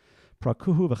snow.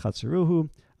 Prakuhu v'chatziruhu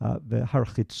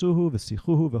v'harchitzuhu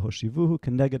v'sichuhu v'hoshivuhu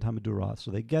keneged hamedurah.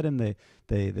 So they get him, they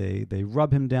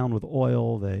rub him down with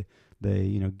oil, they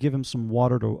give him some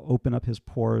water to open up his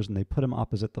pores, and they put him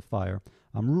opposite the fire.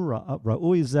 Amru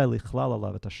ra'ui zeh lichlal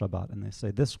alav et Shabbat, and they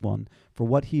say this one, for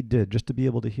what he did, just to be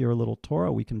able to hear a little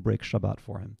Torah, we can break Shabbat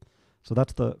for him. So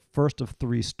that's the first of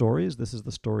 3 stories. This is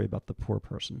the story about the poor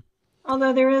person.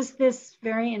 Although there is this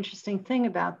very interesting thing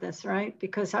about this, right?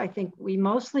 Because I think we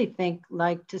mostly think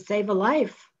to save a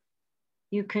life,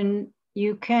 you can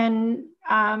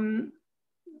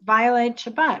violate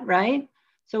Shabbat, right?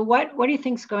 So what do you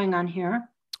think's going on here?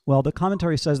 Well, the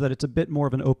commentary says that it's a bit more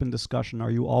of an open discussion. Are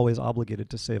you always obligated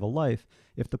to save a life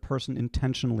if the person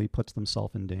intentionally puts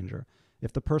themselves in danger?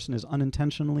 If the person is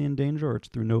unintentionally in danger or it's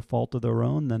through no fault of their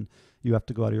own, then you have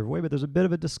to go out of your way. But there's a bit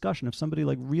of a discussion. If somebody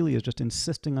really is just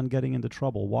insisting on getting into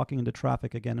trouble, walking into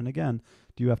traffic again and again,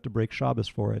 do you have to break Shabbos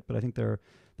for it? But I think they're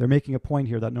making a point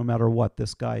here that no matter what,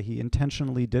 this guy, he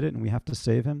intentionally did it and we have to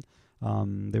save him.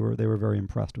 They were very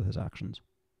impressed with his actions.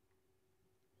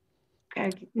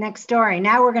 Okay, next story.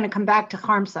 Now we're going to come back to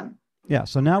Charmsum. Yeah,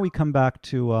 so now we come back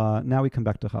to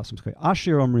Chasim.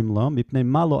 Ashir omrim lo mipnei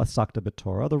malo asakta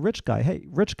b'Torah. The rich guy, hey,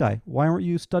 rich guy, why weren't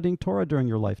you studying Torah during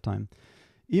your lifetime?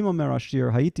 Imo mer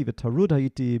ashir haiti v'tarud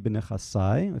haiti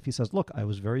b'nechasai. If he says, look, I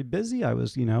was very busy, I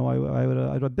was, I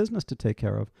had a business to take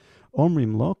care of.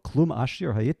 Omrim lo klum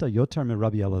ashir hayita yoter me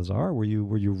Rabbi Elazar. Were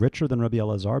you richer than Rabbi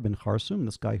Elazar ben Charsum,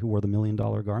 this guy who wore the $1 million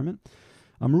garment?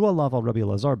 Amru alav al Rabbi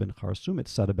Elazar ben Charsum, it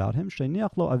said about him,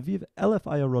 Sheiniach lo aviv elef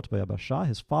ayarot bayabasha,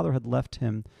 his father had left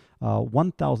him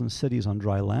 1,000 cities on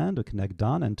dry land, a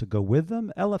kenegdan, and to go with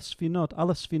them, alef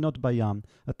sfinot bayam,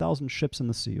 1,000 ships in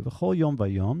the sea. V'chol yom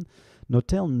vayom,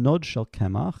 notel nod shel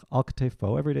kemach al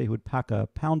ktefo, every day he would pack a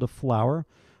pound of flour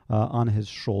on his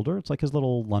shoulder. It's like his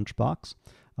little lunchbox.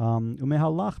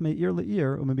 Umehalach me'ir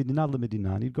le'ir, umemedina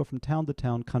le'medina, and he'd go from town to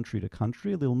town, country to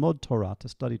country, lilmod Torah, to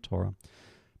study Torah.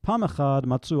 Pam echad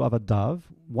matzu avadav.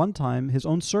 One time, his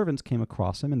own servants came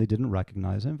across him and they didn't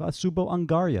recognize him. Vasubo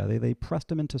angaria. They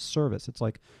pressed him into service. It's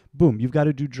like, boom, you've got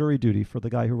to do jury duty for the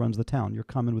guy who runs the town. You're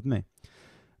coming with me.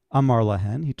 Amar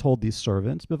lahen. He told these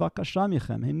servants, bevakasha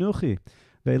michem henuchi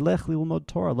ve'elech lilmod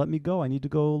Torah. Let me go. I need to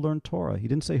go learn Torah. He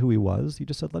didn't say who he was. He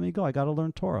just said, let me go. I got to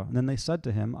learn Torah. And then they said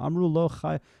to him, Amru lo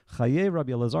chaye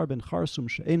Rabbi Elazar ben Charsum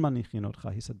she'ein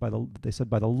manichinotcha. They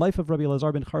said, by the life of Rabbi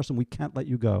Elazar ben Charsum, we can't let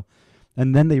you go.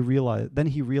 And then he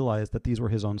realized that these were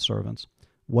his own servants.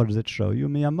 What does it show you?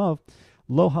 Miyamav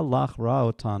lo halach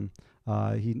ra'otan.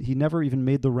 He never even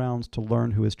made the rounds to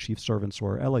learn who his chief servants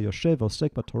were. Ela yoshev osek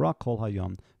b'torah kol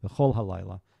hayom v'chol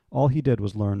halayla. All he did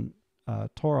was learn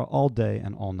Torah all day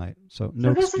and all night. So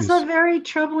no this excuse. is a very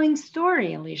troubling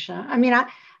story, Elisha. I mean, I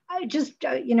just,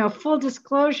 full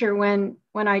disclosure, when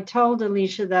I told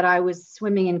Elisha that I was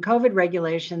swimming in COVID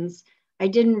regulations, I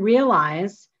didn't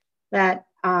realize that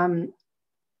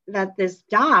that this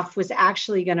daf was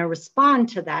actually going to respond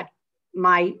to that,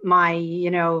 my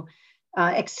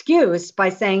excuse, by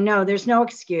saying, no, there's no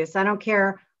excuse. I don't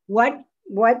care what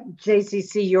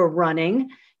JCC you're running,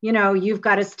 you've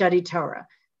got to study Torah.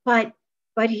 But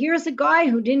here's a guy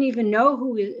who didn't even know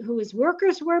who his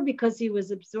workers were because he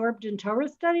was absorbed in Torah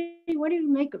study. What do you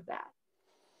make of that?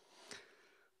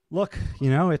 Look,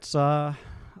 it's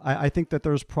I think that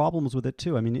there's problems with it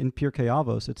too. I mean, in Pirkei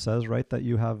Avos it says, right, that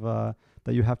you have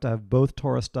to have both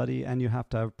Torah study and you have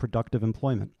to have productive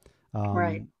employment.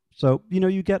 Right. So,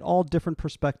 you get all different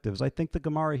perspectives. I think the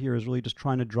Gemara here is really just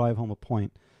trying to drive home a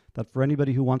point that for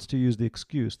anybody who wants to use the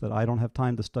excuse that I don't have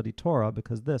time to study Torah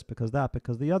because this, because that,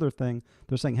 because the other thing,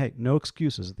 they're saying, hey, no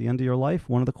excuses. At the end of your life,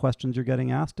 one of the questions you're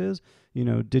getting asked is,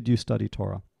 did you study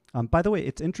Torah? By the way,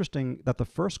 it's interesting that the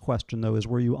first question, though, is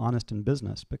were you honest in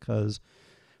business? Because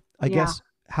I guess,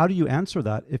 how do you answer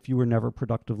that if you were never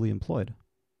productively employed?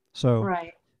 So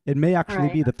right. It may actually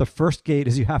be that the first gate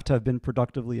is you have to have been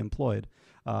productively employed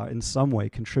in some way,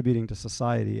 contributing to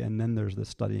society, and then there's this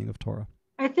studying of Torah.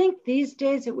 I think these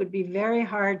days it would be very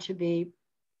hard to be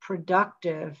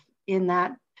productive in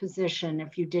that position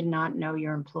if you did not know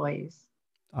your employees.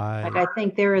 I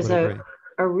think there is a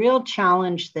real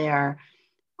challenge there.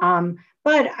 But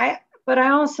I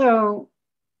also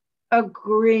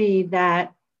agree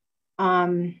that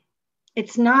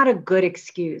it's not a good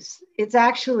excuse. It's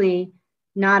actually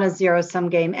not a zero-sum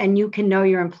game, and you can know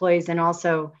your employees and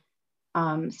also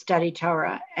study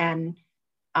Torah. And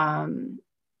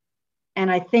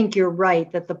I think you're right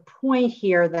that the point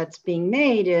here that's being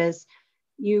made is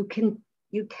you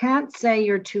can't say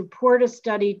you're too poor to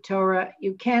study Torah.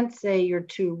 You can't say you're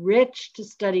too rich to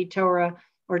study Torah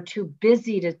or too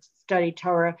busy to study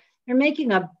Torah. They're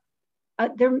making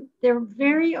they're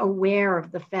very aware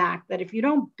of the fact that if you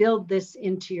don't build this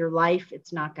into your life,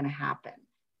 it's not going to happen.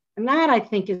 And that, I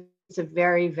think, is a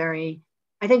very, very,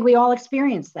 I think we all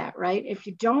experience that, right? If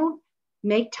you don't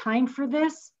make time for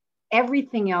this,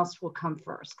 everything else will come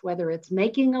first, whether it's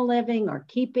making a living or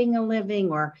keeping a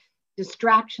living or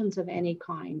distractions of any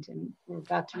kind. And we're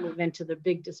about to move into the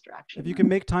big distraction. If you can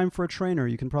make time for a trainer,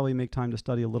 you can probably make time to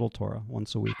study a little Torah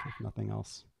once a week, if nothing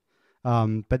else.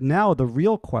 But now the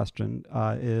real question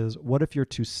is, what if you're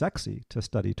too sexy to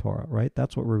study Torah, right?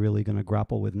 That's what we're really going to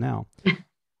grapple with now.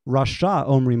 Rasha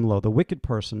omrim lo, the wicked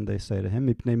person, they say to him,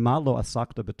 Mipnei ma lo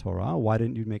asakta b'Torah, why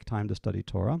didn't you make time to study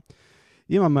Torah?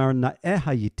 Imamar na'eh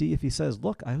hayiti, if he says,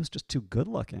 look, I was just too good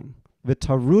looking.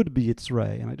 V'tarud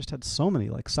b'yitzrei, and I just had so many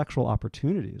sexual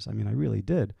opportunities. I mean, I really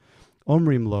did.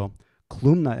 Omrim lo,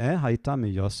 klum na'eh hayita mi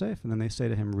Yosef, and then they say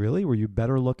to him, really, were you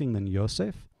better looking than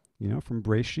Yosef? From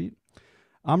Breshit.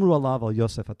 Amru alav al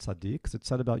Yosef HaTzadik, because it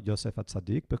said about Yosef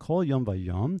HaTzadik, B'chol yom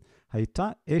vayom,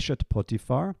 hayita eshet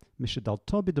Potifar,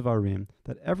 mishedalto b'devarim,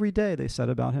 that every day they said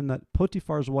about him that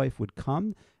Potiphar's wife would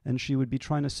come and she would be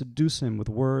trying to seduce him with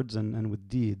words and with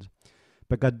deeds.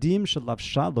 Begadim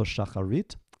shelavsha lo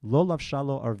shacharit, lo lavsha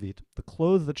lo arvit. The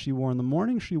clothes that she wore in the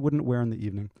morning, she wouldn't wear in the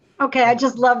evening. Okay, I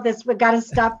just love this. We got to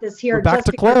stop this here. We're back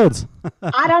to clothes.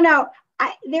 I don't know.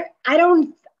 I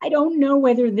don't know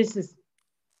whether this is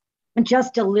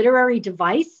just a literary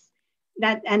device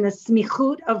and the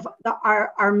smichut of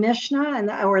our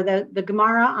Mishnah or the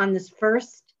Gemara on this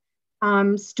first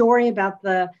story about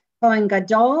the Kohen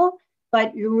Gadol,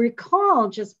 but you recall,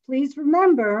 just please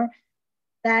remember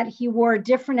that he wore a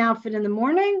different outfit in the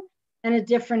morning and a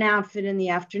different outfit in the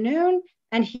afternoon.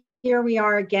 And here we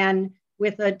are again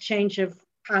with a change of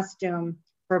costume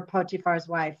for Potiphar's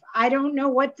wife. I don't know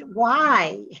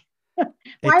why. Why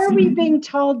are we being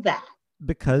told that?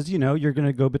 Because, you're going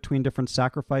to go between different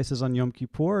sacrifices on Yom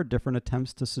Kippur, different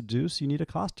attempts to seduce. You need a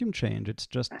costume change. It's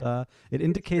just, it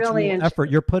indicates really real effort.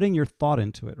 You're putting your thought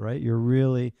into it, right? You're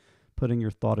really putting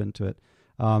your thought into it.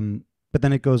 But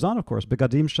then it goes on, of course.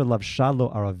 Begadim shalav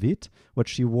shalo aravit, what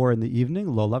she wore in the evening,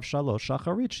 lo lav shalo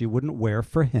shacharit, she wouldn't wear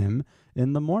for him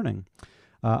in the morning.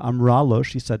 Amralo,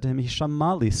 she said to him,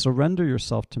 Hishamali, surrender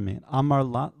yourself to me. Amar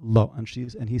la lo,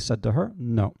 and he said to her,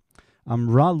 no.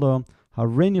 Amralo,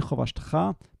 Hareini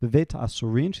chovashtcha bevet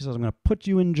asurin. She says, I'm going to put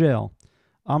you in jail.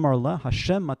 Amar la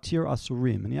Hashem matir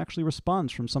asurim. And he actually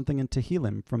responds from something in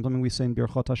Tehillim, from something we say in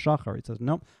Birchot HaShachar. He says,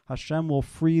 no, Hashem will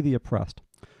free the oppressed.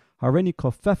 Hareini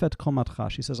kofefet komatcha.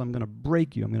 She says, I'm going to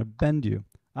break you. I'm going to bend you.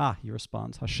 He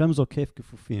responds, Hashem zokef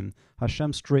gefufim.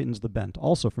 Hashem straightens the bent.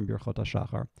 Also from Birchot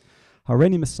HaShachar.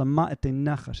 Hareini mesama et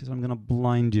einecha. She says, I'm going to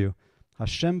blind you.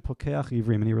 Hashem pokeach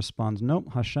ivrim, and he responds, no,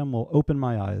 Hashem will open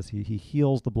my eyes. He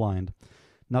heals the blind.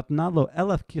 Natnalo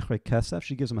elef kichre kesef,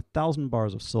 she gives him 1,000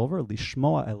 bars of silver,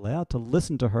 lishmoa elea, to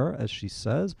listen to her, as she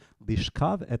says,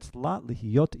 lishkav etzla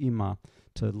lihiyot ima,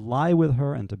 to lie with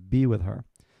her and to be with her.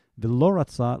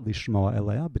 Viloratza lishmoa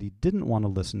elea, but he didn't want to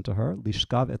listen to her,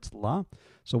 lishkav etzla.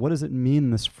 So what does it mean,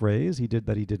 this phrase? He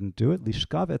didn't do it.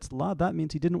 Lishkav etzla, that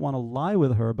means he didn't want to lie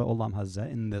with her, but olam hazeh,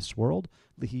 in this world.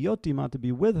 Lihiyot ima, to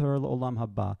be with her, olam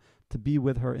haba, to be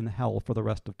with her in hell for the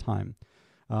rest of time.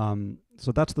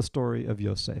 So that's the story of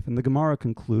Yosef. And the Gemara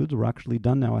concludes, we're actually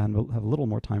done now, I have a little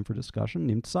more time for discussion.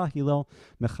 Nimtza Hillel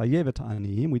mechayev et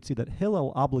ha'aniyim. We'd see that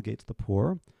Hillel obligates the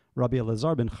poor. Rabbi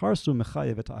Elazar ben Charsu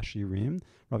mechayev et ha'ashirim.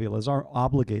 Rabbi Elazar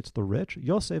obligates the rich.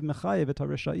 Yosef mechayev et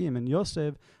ha'reshaim. And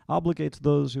Yosef obligates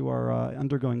those who are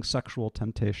undergoing sexual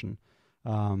temptation.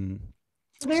 There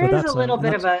is a little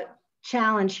bit of a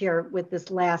challenge here with this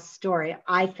last story,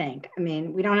 I think. I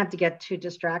mean, we don't have to get too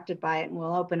distracted by it, and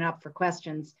we'll open it up for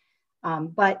questions.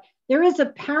 But there is a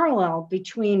parallel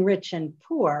between rich and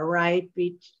poor, right?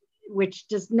 Which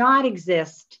does not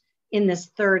exist in this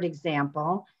third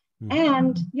example. Mm-hmm.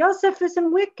 And Yosef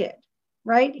isn't wicked,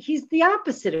 right? He's the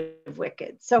opposite of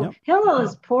wicked. So yep. Hillel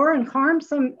is poor and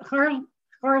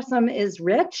Charsam is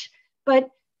rich,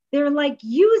 but they're like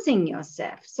using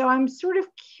Yosef. So I'm sort of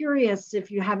curious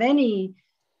if you have any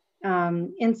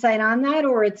insight on that,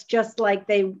 or it's just like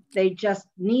they just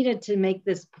needed to make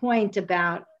this point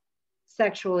about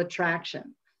sexual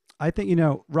attraction. I think,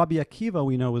 Rabbi Akiva,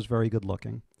 we know, was very good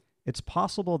looking. It's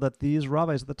possible that these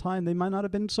rabbis at the time, they might not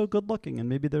have been so good looking, and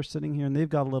maybe they're sitting here and they've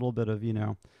got a little bit of,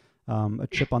 a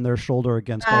chip on their shoulder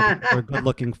against all the other good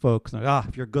looking folks. Like,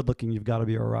 if you're good looking, you've got to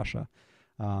be a Rasha.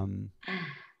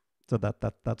 So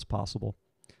that's possible.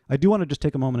 I do want to just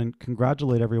take a moment and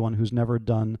congratulate everyone who's never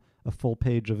done a full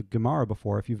page of Gemara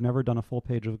before. If you've never done a full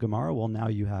page of Gemara, well, now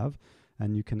you have,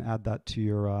 and you can add that to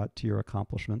your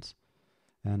accomplishments.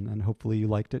 And hopefully you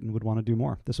liked it and would want to do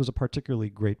more. This was a particularly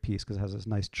great piece because it has this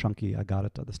nice chunky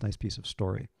agarata, this nice piece of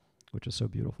story, which is so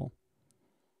beautiful.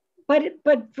 But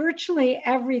virtually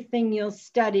everything you'll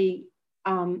study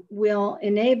will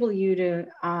enable you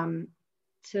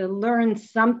to learn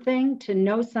something, to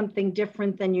know something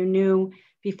different than you knew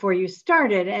before you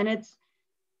started. And it's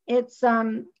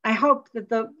I hope that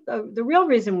the real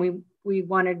reason we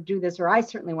want to do this, or I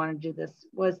certainly want to do this,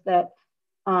 was that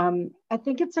I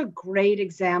think it's a great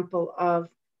example of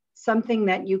something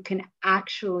that you can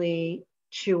actually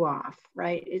chew off,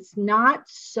 right? It's not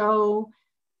so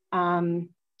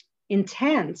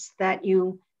intense that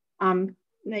you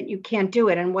can't do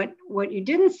it. And what you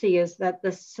didn't see is that the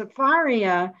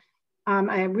Sefaria,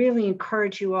 I really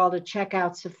encourage you all to check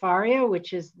out Sefaria,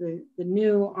 which is the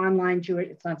new online Jewish,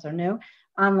 it's not so new,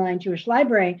 online Jewish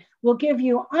library, will give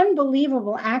you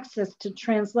unbelievable access to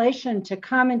translation, to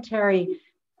commentary.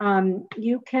 You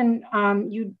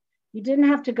didn't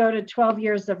have to go to 12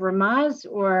 years of Ramaz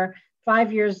or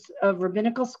 5 years of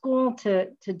rabbinical school to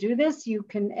do this.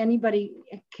 Anybody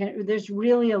can, there's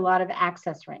really a lot of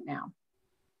access right now.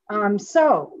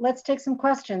 So let's take some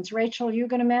questions. Rachel, you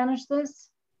going to manage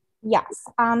this? Yes.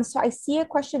 So I see a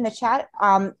question in the chat.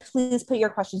 Please put your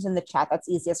questions in the chat. That's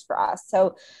easiest for us.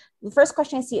 So the first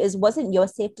question I see is, wasn't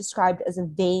Yosef described as a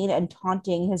vain and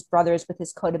taunting his brothers with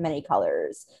his coat of many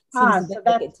colors? Seems a bit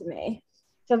wicked to me.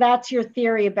 So that's your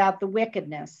theory about the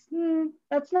wickedness.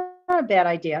 That's not a bad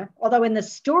idea. Although in the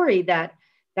story that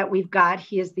we've got,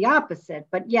 he is the opposite.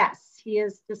 But yes, he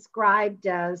is described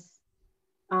as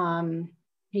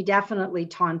He definitely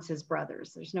taunts his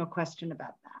brothers. There's no question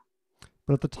about that.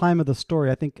 But at the time of the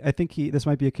story, I think this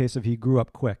might be a case of he grew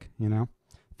up quick,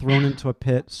 thrown into a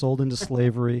pit, sold into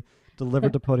slavery,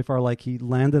 delivered to Potiphar. Like he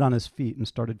landed on his feet and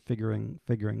started figuring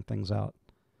things out.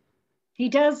 He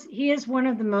does. He is one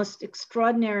of the most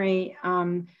extraordinary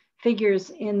figures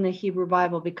in the Hebrew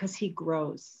Bible because he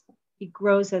grows. He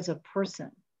grows as a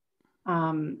person,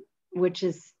 which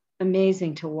is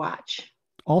amazing to watch.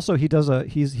 Also, he's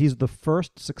the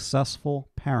first successful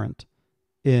parent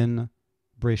in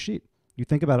Breshit. You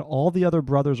think about it, all the other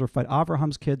brothers are fighting.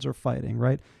 Abraham's kids are fighting,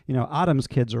 right? Adam's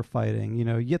kids are fighting.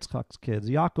 Yitzchak's kids,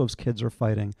 Yaakov's kids are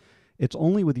fighting. It's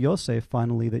only with Yosef,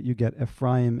 finally, that you get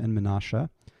Ephraim and Menashe.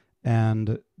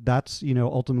 And that's,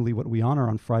 ultimately what we honor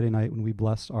on Friday night when we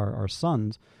bless our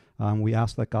sons. We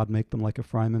ask that God make them like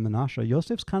Ephraim and Menashe.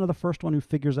 Yosef's kind of the first one who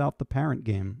figures out the parent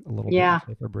game a little bit in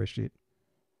Sefer Breshit.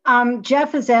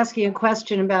 Jeff is asking a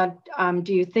question about,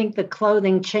 do you think the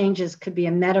clothing changes could be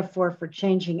a metaphor for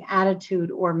changing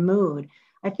attitude or mood?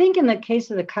 I think in the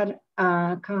case of the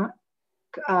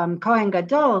Kohen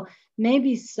Gadol,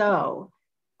 maybe so.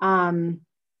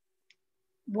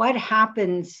 What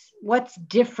happens? What's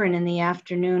different in the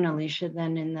afternoon, Elisha,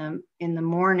 than in the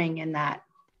morning in that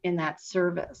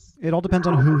service? It all depends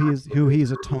on who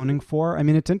he's atoning for. I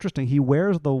mean, it's interesting. He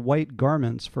wears the white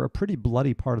garments for a pretty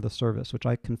bloody part of the service, which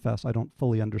I confess I don't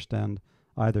fully understand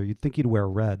either. You'd think he'd wear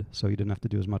red so he didn't have to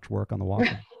do as much work on the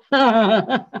washing.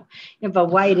 But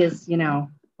white is,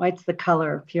 white's the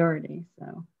color of purity.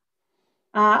 So,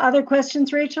 other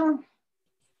questions, Rachel?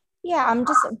 Yeah, I'm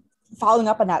just following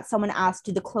up on that. Someone asked,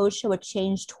 do the clothes show a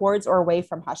change towards or away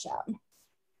from Hashem?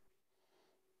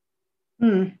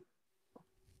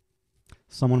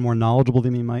 Someone more knowledgeable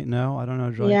than me might know. I don't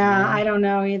know, Joy. Yeah, I don't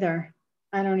know either.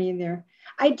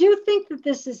 I do think that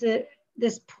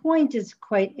this point is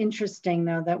quite interesting,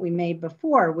 though, that we made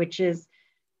before, which is,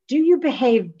 do you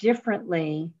behave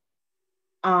differently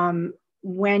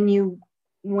when you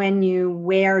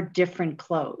wear different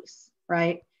clothes,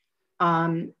 right?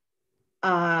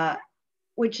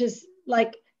 Which is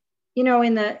like, in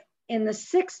the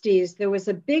 60s, there was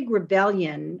a big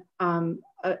rebellion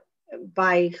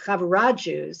by Chavurah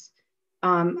Jews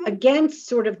against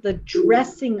sort of the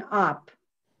dressing up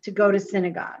to go to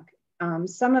synagogue.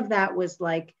 Some of that was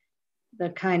like the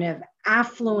kind of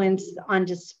affluence on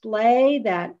display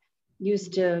that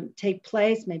used to take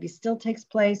place, maybe still takes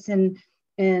place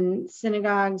in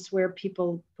synagogues where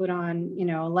people put on,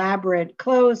 elaborate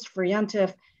clothes for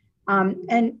Yontif.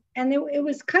 And it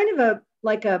was kind of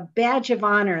like a badge of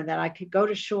honor that I could go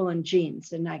to shul in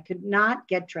jeans and I could not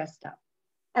get dressed up.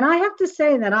 And I have to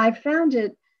say that I found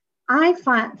it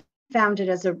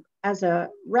as a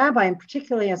rabbi, and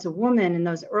particularly as a woman in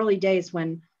those early days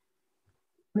when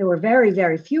there were very,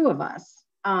 very few of us,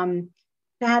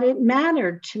 that it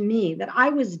mattered to me that I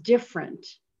was different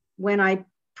when I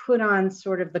put on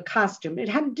sort of the costume.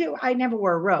 I never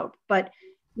wore a robe, but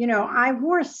I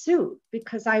wore a suit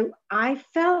because I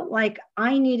felt like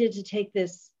I needed to take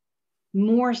this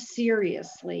more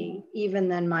seriously even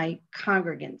than my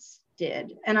congregants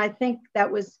did. And I think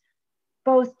that was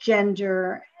both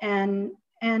gender and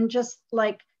just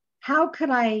like, how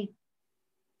could I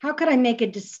make a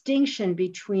distinction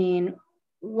between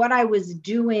what I was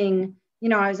doing?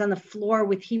 I was on the floor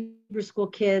with Hebrew school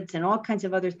kids and all kinds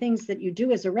of other things that you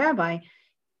do as a rabbi,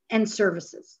 and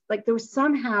services. Like there was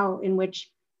somehow in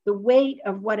which the weight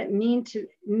of what it meant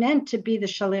to be the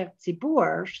shlichat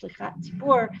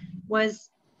tzibur was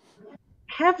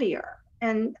heavier.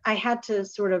 And I had to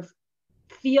sort of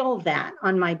feel that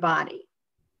on my body.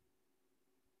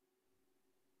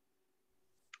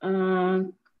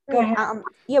 Go ahead.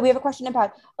 We have a question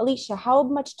about Elisha. How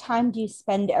much time do you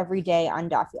spend every day on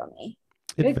Daf Yomi?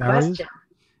 It varies. Question.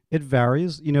 It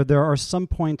varies. There are some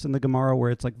points in the Gemara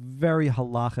where it's like very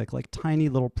halachic, like tiny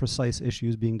little precise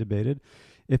issues being debated.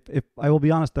 If I will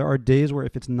be honest, there are days where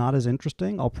if it's not as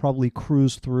interesting, I'll probably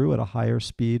cruise through at a higher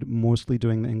speed, mostly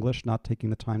doing the English, not taking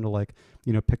the time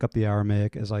to pick up the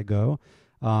Aramaic as I go.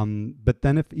 But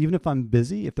then even if I'm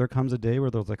busy, if there comes a day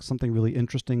where there's like something really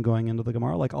interesting going into the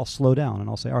Gemara, like I'll slow down and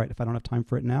I'll say, all right, if I don't have time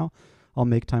for it now, I'll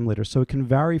make time later. So it can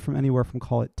vary from anywhere from,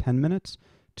 call it 10 minutes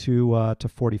to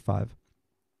 45.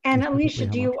 And Elisha,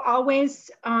 do you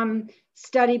always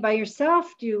study by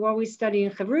yourself? Do you always study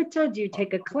in Chavruta? Do you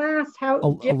take a class? How a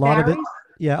lot of it?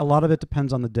 Yeah, a lot of it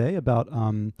depends on the day. About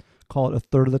call it a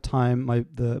third of the time. My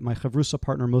Chavrusa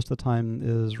partner most of the time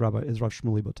is Rav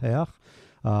Shmuley Boteach.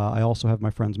 I also have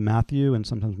my friends Matthew and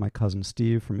sometimes my cousin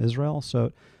Steve from Israel.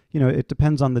 So it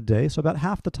depends on the day. So about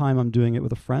half the time I'm doing it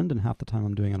with a friend, and half the time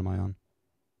I'm doing it on my own.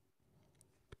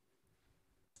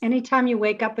 Anytime you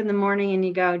wake up in the morning and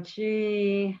you go,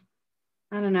 gee,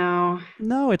 I don't know.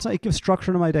 No, it's like it gives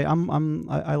structure to my day.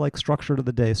 I like structure to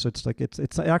the day, so it's like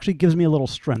it actually gives me a little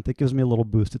strength. It gives me a little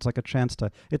boost. It's like a chance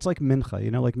to. It's like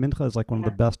mincha, like mincha is like one of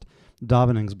the best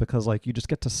davenings because like you just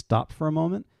get to stop for a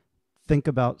moment, think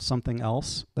about something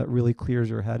else that really clears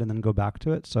your head, and then go back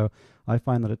to it. So I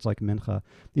find that it's like mincha.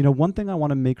 One thing I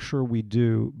want to make sure we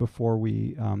do before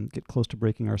we get close to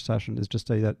breaking our session is just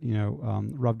say that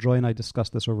Rav Joy and I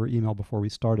discussed this over email before we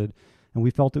started, and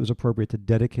we felt it was appropriate to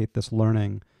dedicate this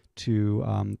learning to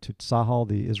Tzahal,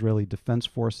 the Israeli Defense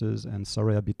Forces, and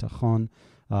Sarei Bitachon,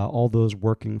 all those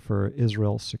working for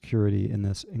Israel's security in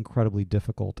this incredibly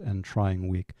difficult and trying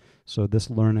week. So this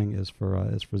learning is for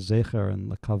Zecher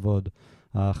and Lekavod,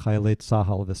 Chayalei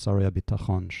Tzahal v'Sarei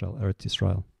Bitachon shel Eretz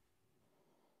Yisrael.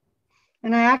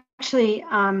 And I actually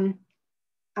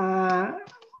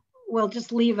will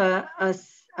just leave a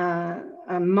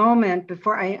moment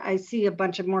before I see a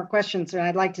bunch of more questions, and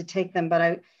I'd like to take them,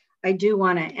 but I do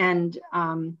want to end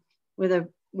with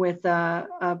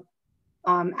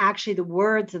actually the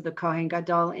words of the Kohen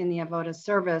Gadol in the Avodah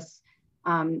service,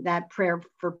 that prayer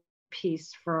for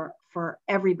peace for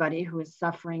everybody who is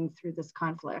suffering through this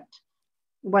conflict.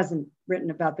 It wasn't written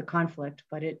about the conflict,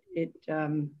 but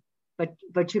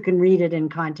but you can read it in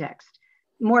context.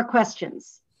 More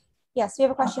questions? Yes, we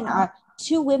have a question.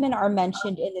 Two women are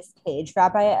mentioned in this page: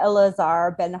 Rabbi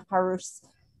Elazar ben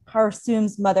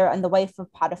Harsum's mother and the wife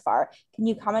of Potiphar. Can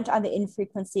you comment on the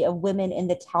infrequency of women in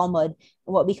the Talmud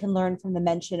and what we can learn from the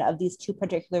mention of these two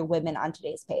particular women on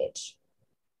today's page?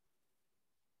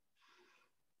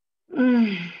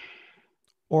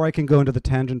 Or I can go into the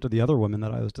tangent of the other women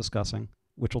that I was discussing,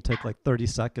 which will take like 30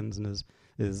 seconds and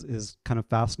is kind of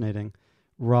fascinating.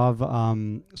 Rav,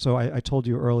 so I told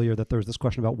you earlier that there's this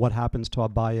question about what happens to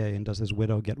Abaye and does his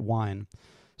widow get wine.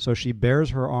 So she bears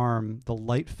her arm, the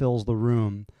light fills the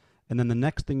room, and then the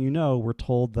next thing you know, we're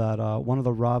told that one of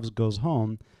the Ravs goes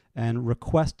home and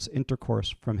requests intercourse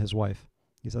from his wife.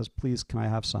 He says, please, can I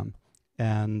have some?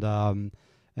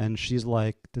 And she's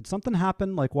like, did something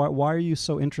happen? Like, why are you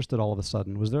so interested all of a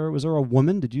sudden? Was there a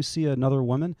woman? Did you see another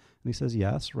woman? And he says,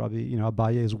 yes, Rabbi,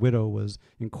 Abaye's widow was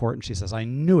in court. And she says, I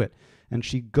knew it. And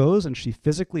she goes and she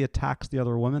physically attacks the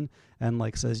other woman and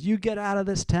like says, you get out of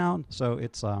this town. So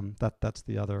it's that's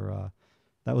the other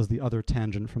that was the other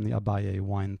tangent from the Abaye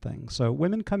wine thing. So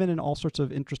women come in all sorts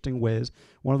of interesting ways.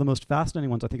 One of the most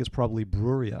fascinating ones I think is probably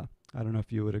Bruria. I don't know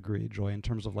if you would agree, Joy, in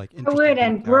terms of like interesting. I would,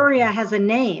 and Bruria has a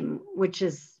name, which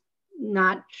is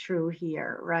not true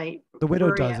here, right? The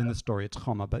widow does in this story. It's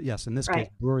Yoma, but yes, in this case,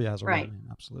 Bruria has a real name,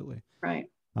 absolutely. Right.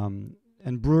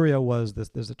 And Bruria was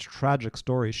there's a tragic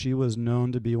story. She was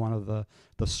known to be one of the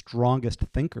strongest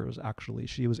thinkers, actually.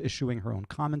 She was issuing her own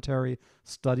commentary,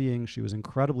 studying. She was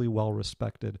incredibly well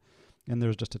respected. And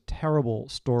there's just a terrible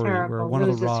story where one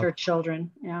of the her children.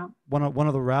 Yeah. One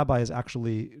of the rabbis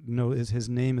actually his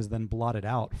name is then blotted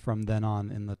out from then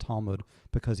on in the Talmud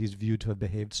because he's viewed to have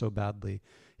behaved so badly.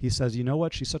 He says, you know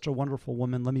what? She's such a wonderful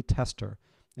woman. Let me test her.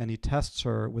 And he tests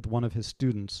her with one of his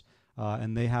students,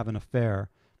 and they have an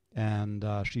affair. And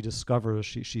she discovers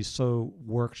she's so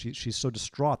she's so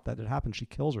distraught that it happened. She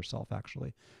kills herself,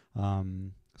 actually.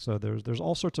 So there's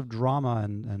all sorts of drama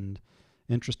and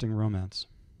interesting romance.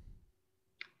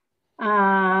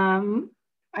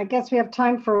 I guess we have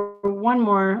time for one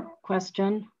more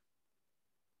question.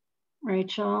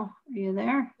 Rachel, are you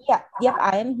there? Yeah, yep,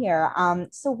 I am here.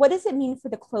 So what does it mean for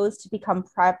the clothes to become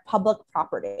public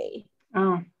property?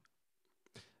 Oh.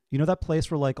 You know that place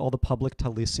where like all the public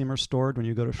talisim are stored when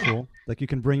you go to shul? Like you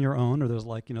can bring your own, or there's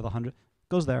like, the 100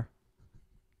 goes there.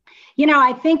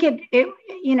 I think it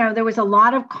there was a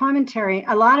lot of commentary,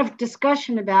 a lot of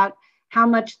discussion about how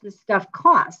much this stuff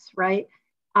costs, right?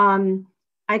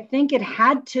 I think it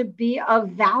had to be of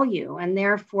value, and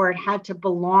therefore it had to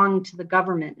belong to the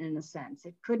government in a sense.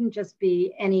 It couldn't just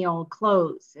be any old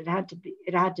clothes. It had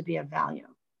to be of value.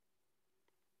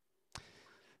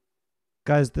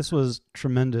 Guys, this was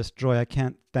tremendous. Joy, I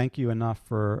can't thank you enough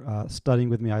for studying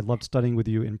with me. I loved studying with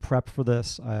you in prep for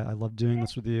this. I love doing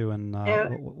this with you, and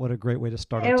what a great way to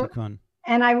start our tikkun.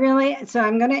 And so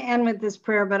I'm going to end with this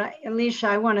prayer, but Elisha,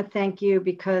 I want to thank you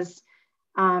because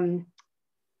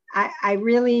I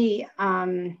really,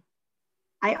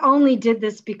 I only did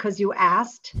this because you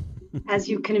asked. As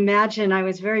you can imagine, I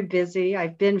was very busy.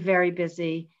 I've been very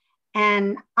busy.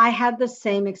 And I had the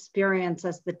same experience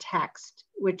as the text,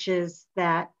 which is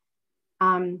that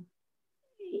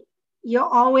you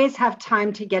always have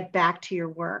time to get back to your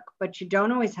work, but you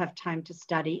don't always have time to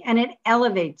study. And it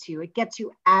elevates you. It gets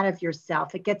you out of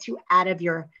yourself. It gets you out of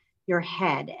your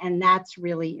head. And that's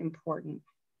really important.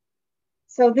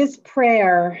 So this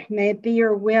prayer, may it be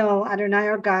your will, Adonai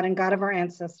our God and God of our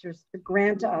ancestors, to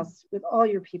grant us with all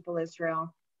your people,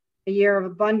 Israel, a year of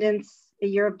abundance, a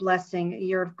year of blessing, a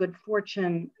year of good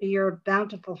fortune, a year of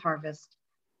bountiful harvest,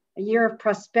 a year of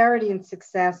prosperity and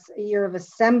success, a year of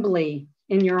assembly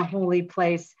in your holy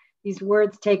place. These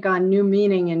words take on new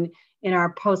meaning in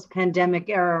our post-pandemic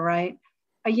era, right?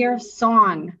 A year of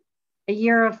song, a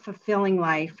year of fulfilling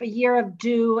life, a year of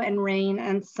dew and rain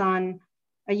and sun,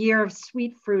 a year of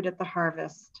sweet fruit at the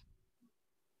harvest,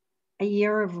 a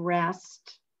year of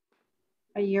rest,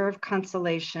 a year of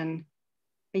consolation,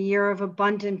 a year of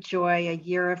abundant joy, a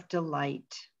year of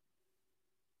delight,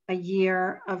 a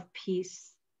year of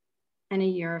peace, and a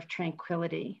year of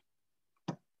tranquility.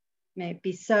 May it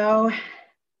be so.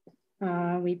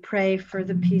 We pray for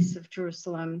the peace of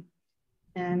Jerusalem.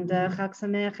 And Chag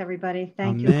Sameach, everybody.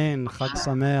 Thank you. Amen. Chag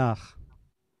Sameach.